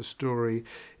telling of the story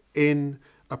in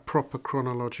a proper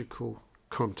chronological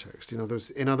context. In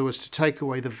other words, to take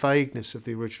away the vagueness of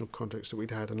the original context that we'd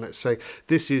had, and let's say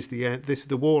this is the end.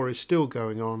 The war is still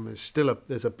going on.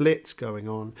 There's a blitz going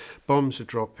on. Bombs are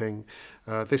dropping.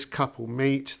 This couple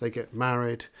meet. They get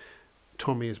married.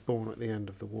 Tommy is born at the end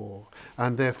of the war,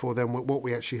 and therefore, then what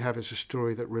we actually have is a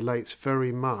story that relates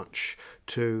very much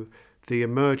to the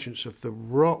emergence of the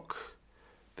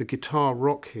guitar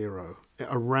rock hero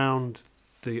around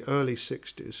the early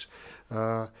 60s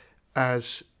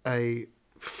as a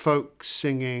folk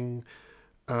singing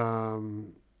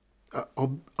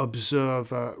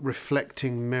observer,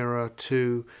 reflecting mirror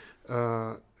to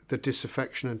the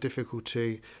disaffection and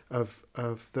difficulty of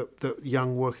the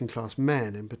young working class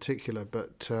men in particular,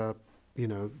 but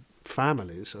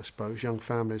families, I suppose, young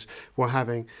families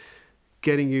were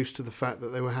getting used to the fact that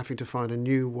they were having to find a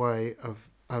new way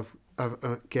of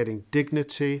getting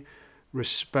dignity,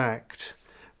 respect,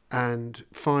 and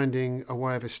finding a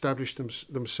way of establishing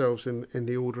themselves in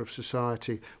the order of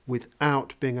society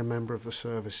without being a member of the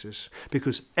services.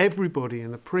 Because everybody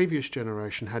in the previous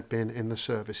generation had been in the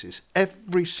services.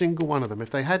 Every single one of them. If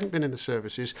they hadn't been in the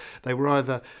services, they were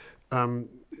either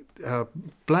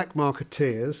black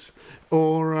marketeers,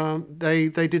 or they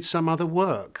did some other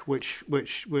work, or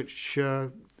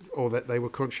that they were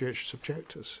conscientious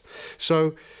objectors.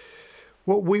 So,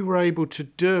 what we were able to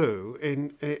do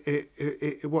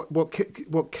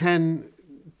what Ken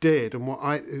did,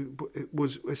 and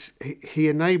he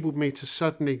enabled me to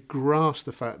suddenly grasp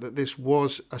the fact that this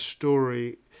was a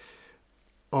story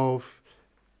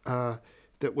that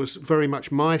was very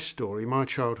much my story, my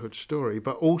childhood story,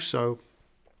 but also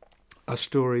a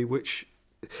story which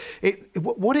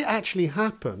what actually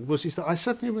happened is that I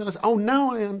suddenly realised,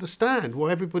 now I understand why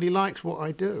everybody likes what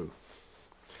I do.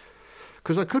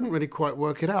 because I couldn't really quite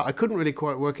work it out. I couldn't really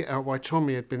quite work it out why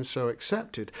Tommy had been so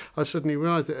accepted. I suddenly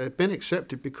realised that it had been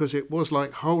accepted because it was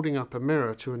like holding up a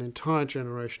mirror to an entire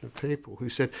generation of people who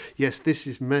said, yes, this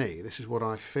is me, this is what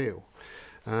I feel,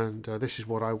 and this is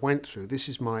what I went through, this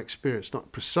is my experience,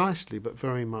 not precisely, but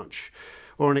very much,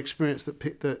 or an experience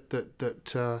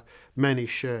that many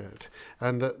shared,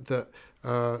 and that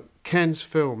Ken's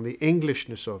film, the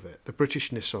Englishness of it, the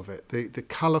Britishness of it, the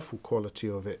colourful quality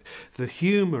of it, the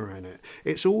humour in it,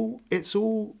 it's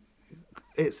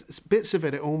bits of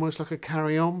it are almost like a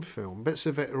carry-on film. Bits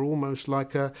of it are almost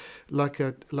like a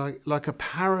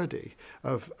parody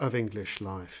of English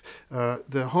life.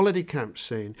 The holiday camp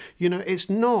scene, you know, it's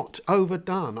not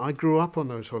overdone. I grew up on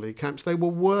those holiday camps. They were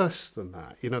worse than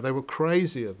that. You know, they were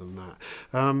crazier than that.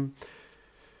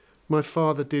 My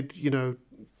father did, you know,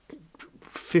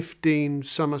 15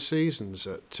 summer seasons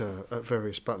at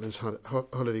various Butlins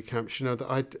holiday camps. You know, that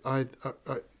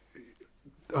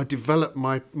I developed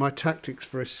my tactics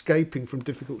for escaping from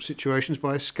difficult situations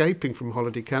by escaping from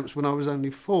holiday camps when I was only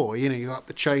 4. You know, you're up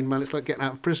the chainmail, it's like getting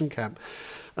out of prison camp.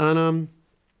 And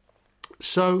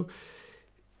so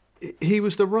he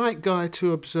was the right guy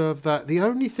to observe that. The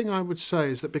only thing I would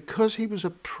say is that because he was a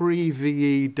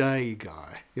pre-VE Day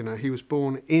guy, you know, he was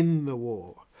born in the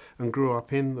war and grew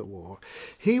up in the war,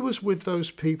 he was with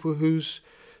those people whose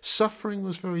suffering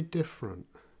was very different.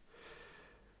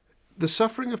 The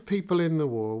suffering of people in the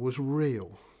war was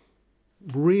real.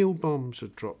 Real bombs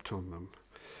had dropped on them.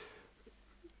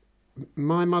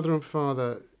 My mother and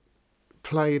father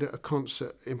played at a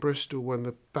concert in Bristol when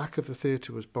the back of the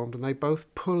theatre was bombed, and they both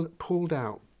pulled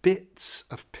out bits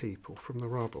of people from the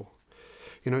rubble.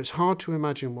 You know, it's hard to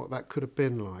imagine what that could have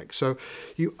been like. So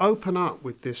you open up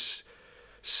with this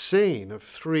scene of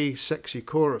 3 sexy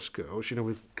chorus girls, you know,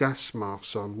 with gas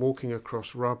masks on, walking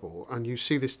across rubble, and you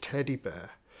see this teddy bear,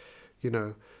 you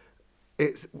know,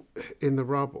 it's in the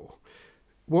rubble.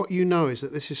 What you know is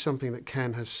that this is something that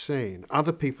Ken has seen.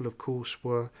 Other people, of course,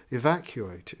 were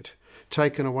evacuated,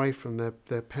 taken away from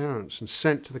their parents and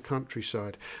sent to the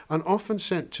countryside, and often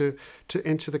sent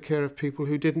into the care of people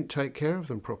who didn't take care of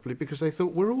them properly because they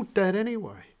thought, we're all dead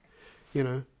anyway, you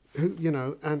know.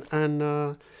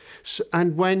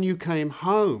 And when you came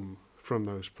home from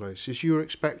those places, you were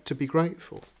expected to be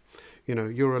grateful. You know,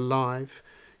 you're alive.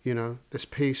 You know, there's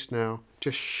peace now.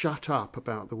 Just shut up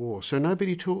about the war. So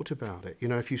nobody talked about it. You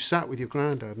know, if you sat with your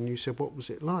granddad and you said, what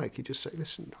was it like? He'd just say,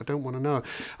 listen, I don't want to know.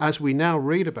 As we now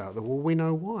read about the war, we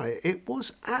know why. It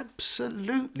was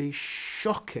absolutely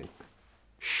shocking.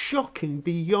 Shocking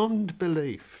beyond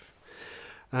belief.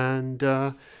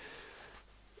 And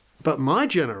but my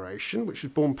generation, which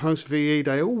was born post-VE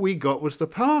Day, all we got was the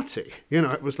party. You know,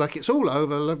 it was like, it's all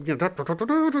over. You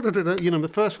know, the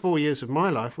first 4 years of my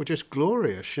life were just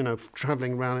glorious, you know,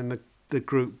 travelling around in the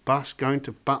group bus, going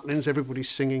to Butlins, everybody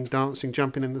singing, dancing,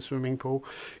 jumping in the swimming pool,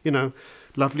 you know,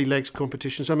 lovely legs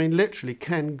competitions. I mean, literally,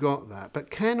 Ken got that.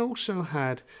 But Ken also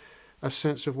had a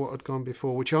sense of what had gone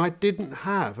before, which I didn't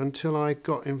have until I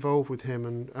got involved with him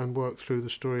and worked through the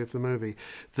story of the movie.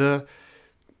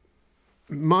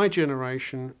 My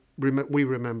generation, we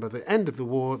remember the end of the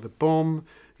war, the bomb,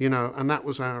 you know, and that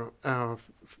was our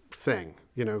thing.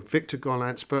 You know, Victor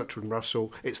Gollancz, Bertrand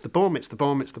Russell, it's the bomb, it's the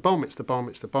bomb, it's the bomb, it's the bomb,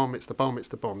 it's the bomb, it's the bomb, it's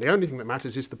the bomb. The only thing that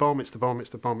matters is the bomb, it's the bomb, it's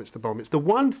the bomb, it's the bomb. It's the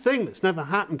one thing that's never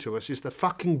happened to us is the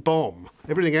fucking bomb.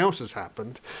 Everything else has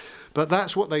happened. But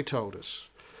that's what they told us,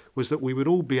 was that we would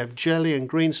all have jelly and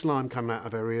green slime coming out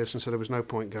of our ears, and so there was no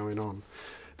point going on.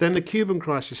 Then the Cuban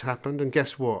crisis happened, and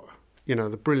guess what? You know,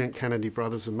 the brilliant Kennedy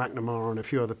brothers and McNamara and a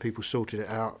few other people sorted it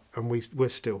out, and we're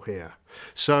still here.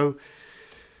 So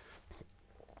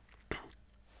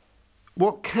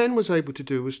what Ken was able to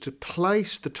do was to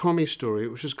place the Tommy story,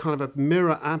 which was kind of a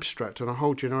mirror abstract on a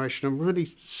whole generation, and really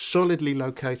solidly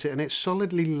locate it, and it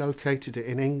solidly located it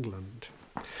in England.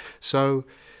 So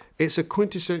it's a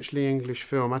quintessentially English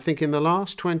film. I think in the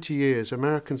last 20 years,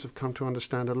 Americans have come to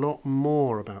understand a lot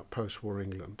more about post-war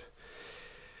England.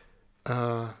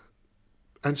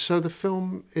 And so the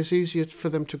film is easier for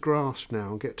them to grasp now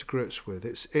and get to grips with.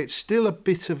 It's still a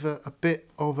bit of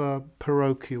a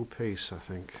parochial piece, I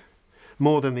think,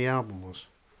 more than the album was.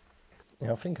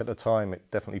 Yeah, I think at the time it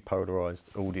definitely polarised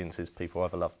audiences. People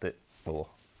either loved it or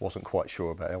wasn't quite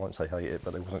sure about it. I won't say hate it,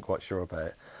 but they wasn't quite sure about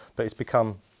it. But it's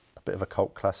become a bit of a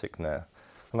cult classic now.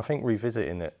 And I think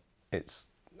revisiting it, it's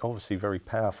obviously very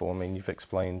powerful. I mean, you've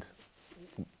explained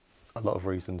a lot of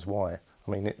reasons why.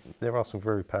 I mean, there are some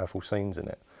very powerful scenes in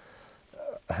it.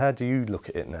 How do you look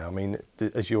at it now? I mean,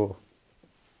 has your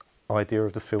idea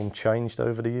of the film changed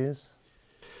over the years?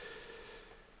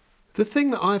 The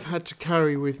thing that I've had to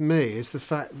carry with me is the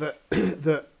fact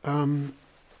that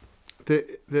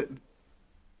the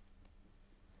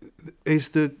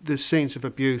scenes of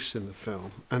abuse in the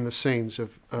film, and the scenes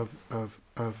of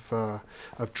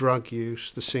drug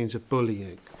use, the scenes of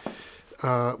bullying,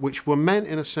 which were meant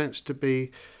in a sense to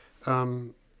be,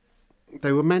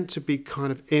 they were meant to be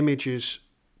kind of images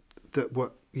that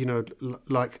were, you know,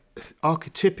 like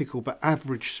archetypical but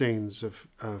average scenes of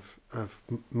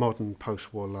modern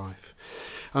post-war life.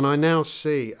 And I now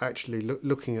see, actually,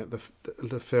 looking at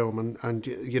the film, and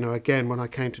you know, again, when I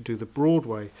came to do the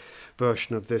Broadway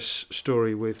version of this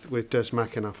story with Des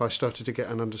McAnuff, I started to get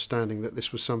an understanding that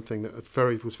this was something that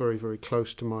was very, very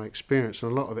close to my experience,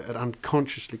 and a lot of it had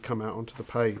unconsciously come out onto the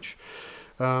page.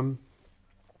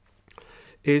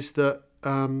 Is that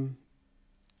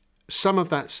some of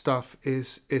that stuff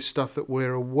is stuff that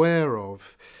we're aware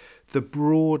of, the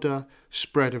broader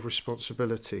spread of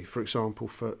responsibility, for example,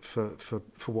 for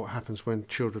what happens when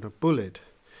children are bullied,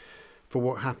 for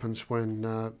what happens when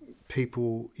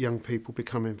young people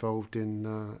become involved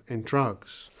in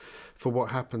drugs, for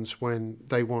what happens when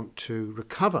they want to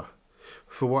recover,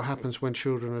 for what happens when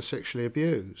children are sexually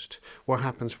abused, what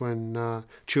happens when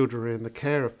children are in the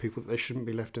care of people that they shouldn't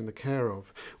be left in the care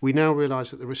of. We now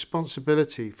realise that the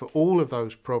responsibility for all of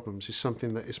those problems is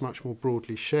something that is much more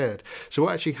broadly shared. So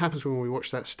what actually happens when we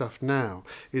watch that stuff now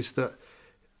is that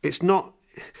it's not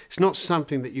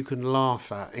something that you can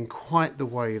laugh at in quite the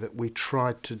way that we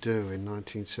tried to do in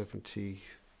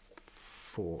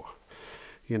 1974.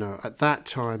 You know, at that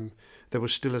time there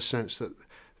was still a sense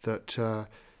that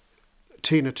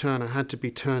Tina Turner had to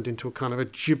be turned into a kind of a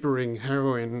gibbering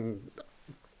heroin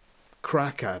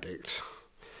crack addict,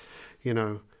 you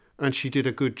know, and she did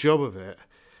a good job of it,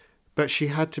 but she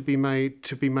had to be made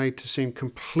to seem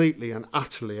completely and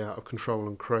utterly out of control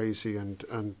and crazy and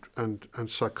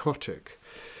psychotic,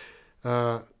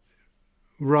 rather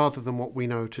than what we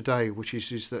know today, which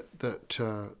is that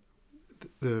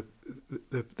the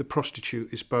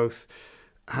prostitute is both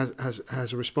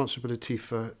has a responsibility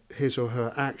for his or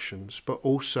her actions, but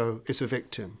also is a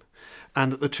victim, and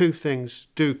that the two things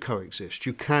do coexist.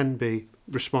 You can be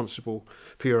responsible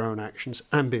for your own actions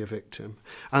and be a victim,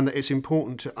 and that it's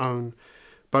important to own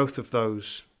both of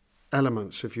those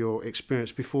elements of your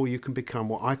experience before you can become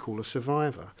what I call a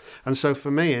survivor. And so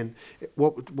for me, in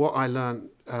what I learned,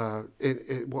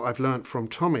 what I've learned from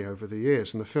Tommy over the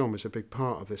years, and the film is a big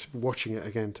part of this, watching it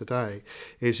again today,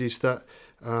 is that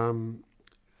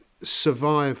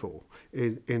survival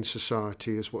in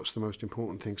society is what's the most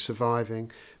important thing.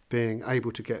 Surviving, being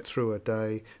able to get through a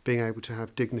day, being able to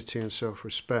have dignity and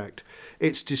self-respect.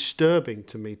 It's disturbing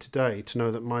to me today to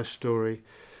know that my story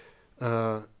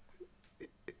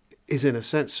is in a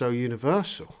sense so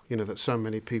universal, you know, that so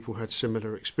many people had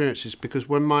similar experiences. Because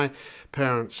when my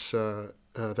parents,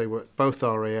 they were both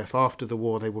RAF after the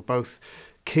war, they were both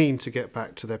keen to get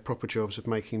back to their proper jobs of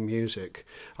making music.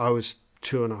 I was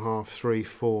 2.5, 3,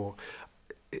 4.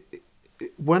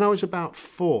 When I was about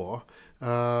 4,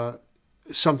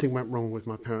 something went wrong with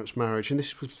my parents' marriage, and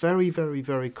this was very, very,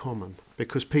 very common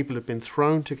because people had been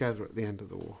thrown together at the end of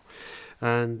the war,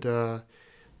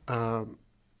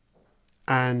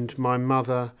 and my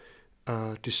mother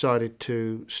decided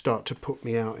to start to put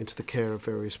me out into the care of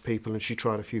various people, and she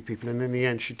tried a few people, and in the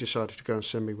end she decided to go and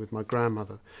send me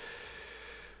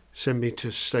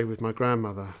to stay with my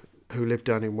grandmother, who lived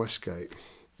down in Westgate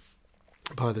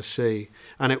by the sea,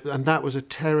 and that was a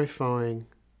terrifying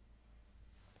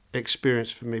experience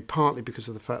for me, partly because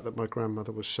of the fact that my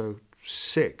grandmother was so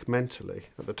sick mentally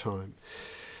at the time.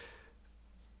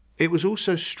 It was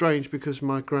also strange because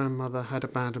my grandmother had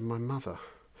abandoned my mother,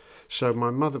 so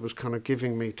my mother was kind of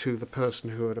giving me to the person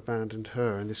who had abandoned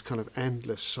her, in this kind of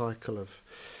endless cycle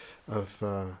of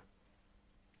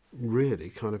really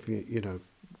kind of, you know,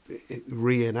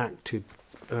 reenacted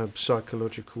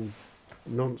psychological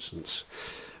nonsense.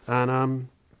 And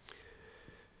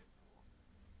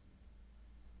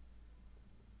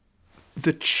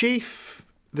the chief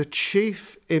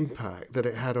impact that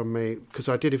it had on me, because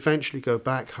I did eventually go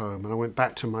back home, and I went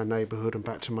back to my neighbourhood and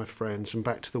back to my friends and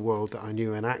back to the world that I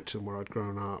knew in Acton, where I'd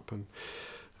grown up, and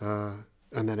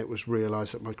then it was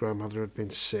realised that my grandmother had been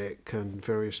sick and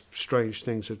various strange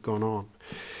things had gone on.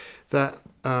 That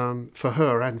for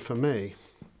her and for me,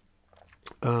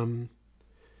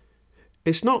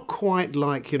 it's not quite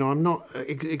like, you know,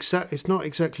 it's not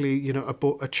exactly, you know,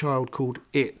 a child called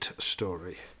It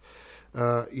story,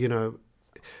 you know.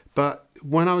 But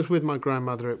when I was with my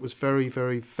grandmother, it was very,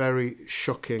 very, very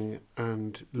shocking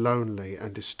and lonely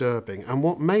and disturbing. And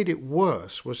what made it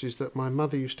worse is that my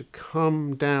mother used to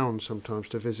come down sometimes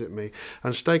to visit me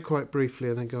and stay quite briefly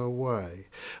and then go away.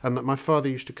 And that my father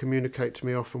used to communicate to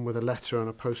me often with a letter and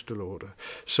a postal order.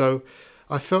 So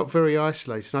I felt very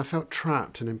isolated. I felt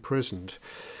trapped and imprisoned.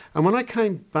 And when I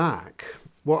came back,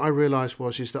 what I realised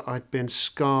is that I'd been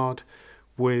scarred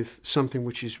with something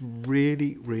which is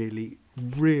really, really,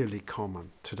 really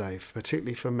common today,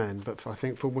 particularly for men, but I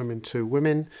think for women too.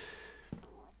 Women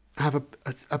have a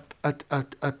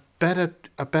better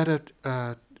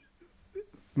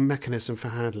mechanism for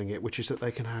handling it, which is that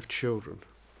they can have children,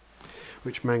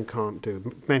 which men can't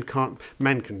do. Men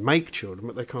can make children,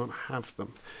 but they can't have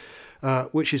them,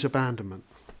 which is abandonment.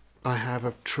 I have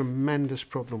a tremendous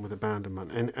problem with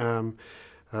abandonment,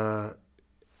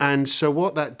 and so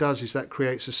what that does is that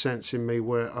creates a sense in me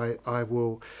where I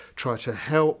will try to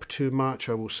help too much.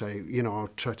 I will say, I'll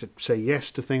try to say yes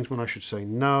to things when I should say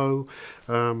no.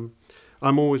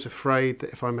 I'm always afraid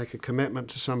that if I make a commitment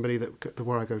to somebody that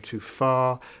where I go too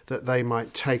far, that they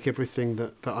might take everything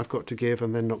that I've got to give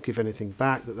and then not give anything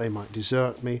back, that they might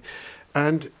desert me.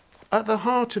 And at the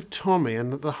heart of Tommy,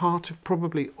 and at the heart of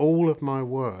probably all of my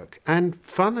work, and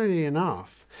funnily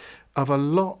enough, of a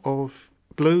lot of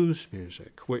blues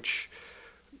music, which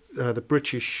the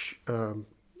British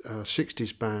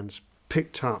 60s bands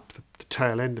picked up the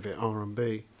tail end of it,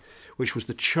 R&B, which was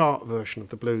the chart version of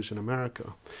the blues in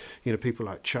America. People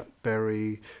like Chuck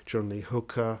Berry, John Lee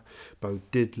Hooker, Bo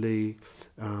Diddley,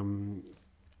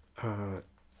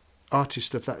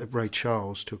 artists of that, Ray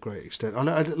Charles to a great extent. A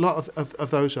lot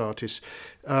of those artists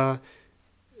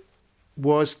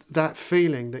was that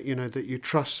feeling that that you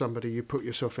trust somebody, you put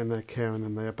yourself in their care, and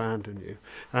then they abandon you,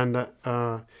 and that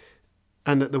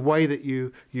the way that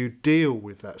you deal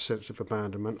with that sense of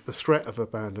abandonment, the threat of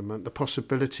abandonment, the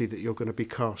possibility that you're going to be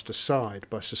cast aside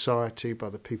by society, by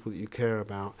the people that you care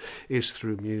about, is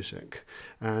through music,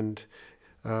 and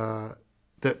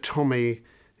that Tommy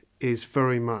is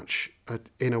very much,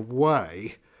 in a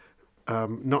way,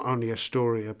 not only a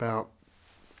story about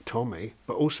Tommy,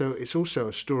 but it's also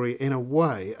a story in a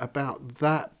way about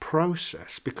that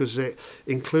process, because it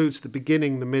includes the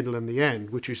beginning, the middle and the end,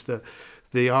 which is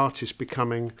the artist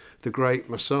becoming the great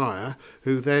Messiah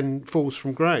who then falls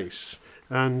from grace,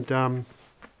 and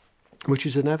which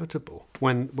is inevitable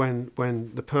when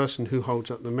the person who holds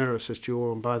up the mirror says to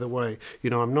you, and by the way,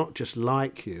 I'm not just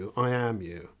like you, I am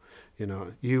you,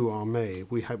 you are me,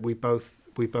 we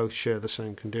both share the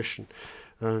same condition.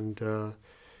 And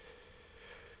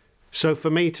so for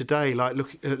me today, like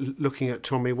looking at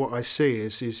Tommy, what I see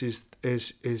is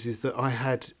that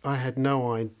I had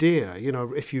no idea.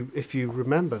 If you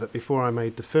remember that before I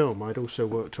made the film, I'd also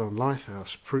worked on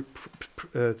Lifehouse,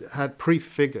 had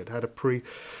a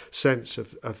pre-sense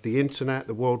of the internet,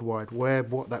 the World Wide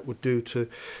Web, what that would do to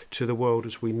the world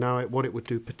as we know it, what it would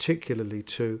do particularly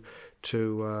to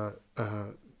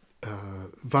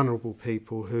vulnerable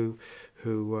people who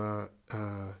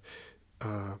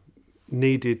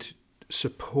needed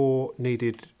support,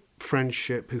 needed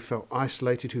friendship, who felt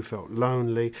isolated, who felt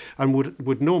lonely, and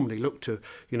would normally look to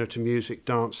to music,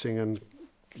 dancing, and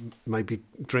maybe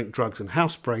drink, drugs, and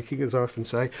housebreaking, as I often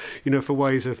say, for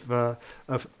ways of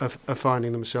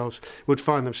finding themselves, would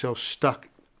find themselves stuck.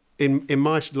 In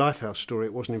my Lifehouse story,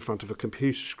 it wasn't in front of a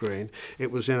computer screen; it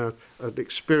was in an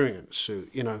experience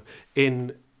suit,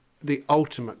 in the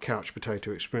ultimate couch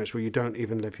potato experience where you don't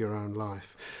even live your own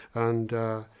life, and.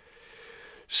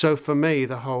 So for me,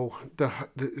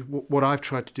 what I've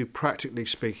tried to do, practically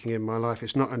speaking, in my life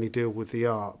is not only deal with the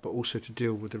art, but also to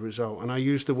deal with the result. And I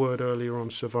used the word earlier on,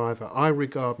 survivor. I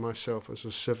regard myself as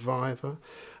a survivor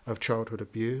of childhood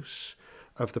abuse,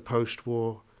 of the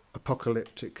post-war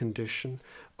apocalyptic condition,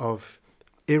 of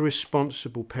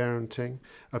irresponsible parenting,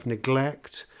 of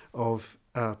neglect, of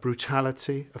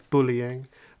brutality, of bullying,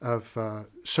 of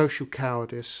social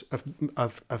cowardice,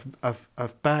 of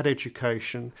bad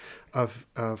education, of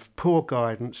poor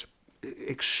guidance,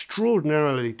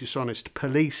 extraordinarily dishonest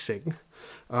policing.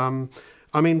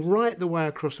 Right the way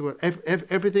across the world,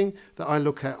 everything that I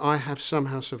look at, I have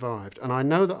somehow survived. And I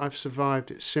know that I've survived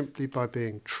it simply by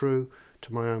being true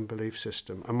to my own belief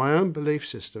system. And my own belief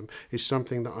system is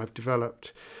something that I've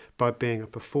developed by being a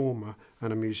performer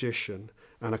and a musician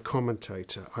and a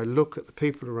commentator. I look at the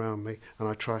people around me and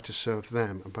I try to serve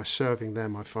them, and by serving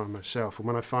them I find myself. And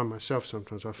when I find myself,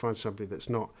 sometimes I find somebody that's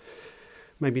not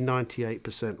maybe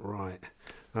 98% right.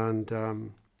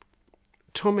 And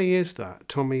Tommy is that.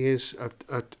 Tommy is a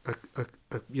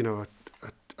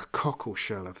cockle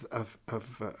shell of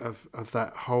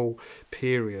that whole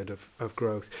period of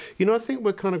growth. I think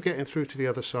we're kind of getting through to the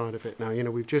other side of it now.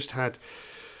 We've just had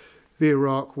the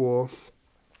Iraq War.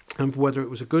 And whether it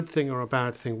was a good thing or a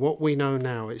bad thing, what we know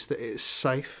now is that it's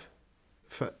safe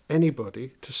for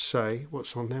anybody to say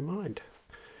what's on their mind.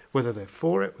 whether they're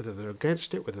for it, whether they're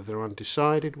against it, whether they're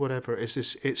undecided, whatever.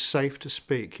 It's safe to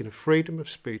speak. You know, freedom of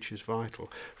speech is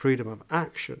vital. Freedom of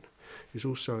action is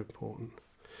also important.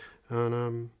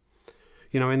 And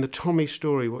you know, in the Tommy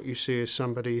story, what you see is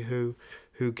somebody who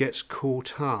gets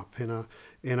caught up in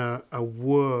a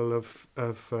whirl of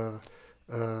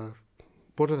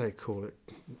what do they call it?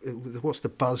 What's the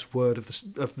buzzword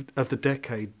of the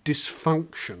decade?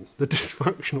 Dysfunction. The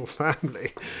dysfunctional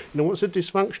family. You know, what's a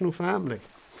dysfunctional family?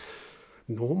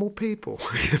 Normal people.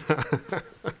 You know?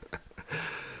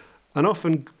 And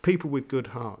often people with good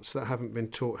hearts that haven't been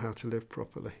taught how to live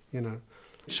properly. You know,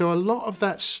 so a lot of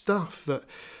that stuff that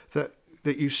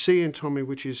you see in Tommy,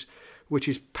 which is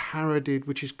parodied,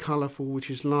 which is colourful, which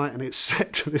is light, and it's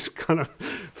set to this kind of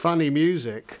funny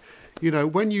music. You know,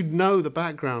 when you know the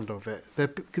background of it, there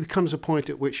comes a point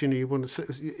at which, you know, you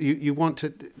want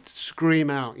to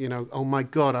scream out, you know, oh my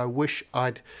God, I wish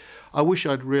I'd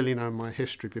really known my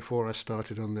history before I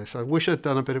started on this. I wish I'd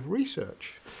done a bit of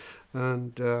research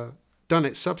and done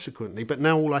it subsequently, but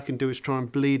now all I can do is try and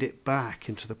bleed it back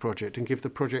into the project and give the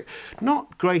project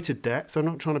not greater depth. I'm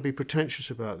not trying to be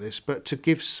pretentious about this, but to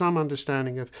give some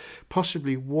understanding of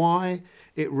possibly why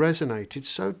it resonated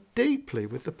so deeply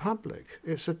with the public.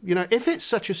 It's you know, if it's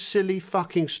such a silly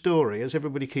fucking story, as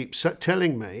everybody keeps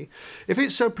telling me, if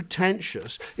it's so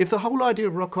pretentious, if the whole idea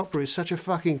of rock opera is such a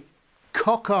fucking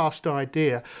cock-assed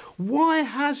idea, why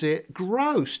has it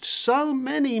grossed so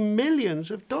many millions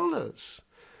of dollars?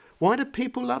 Why do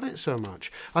people love it so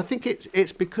much? I think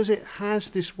it's because it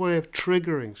has this way of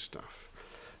triggering stuff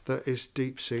that is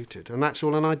deep-seated, and that's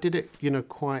all. And I did it, you know,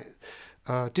 quite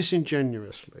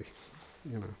disingenuously,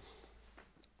 you know.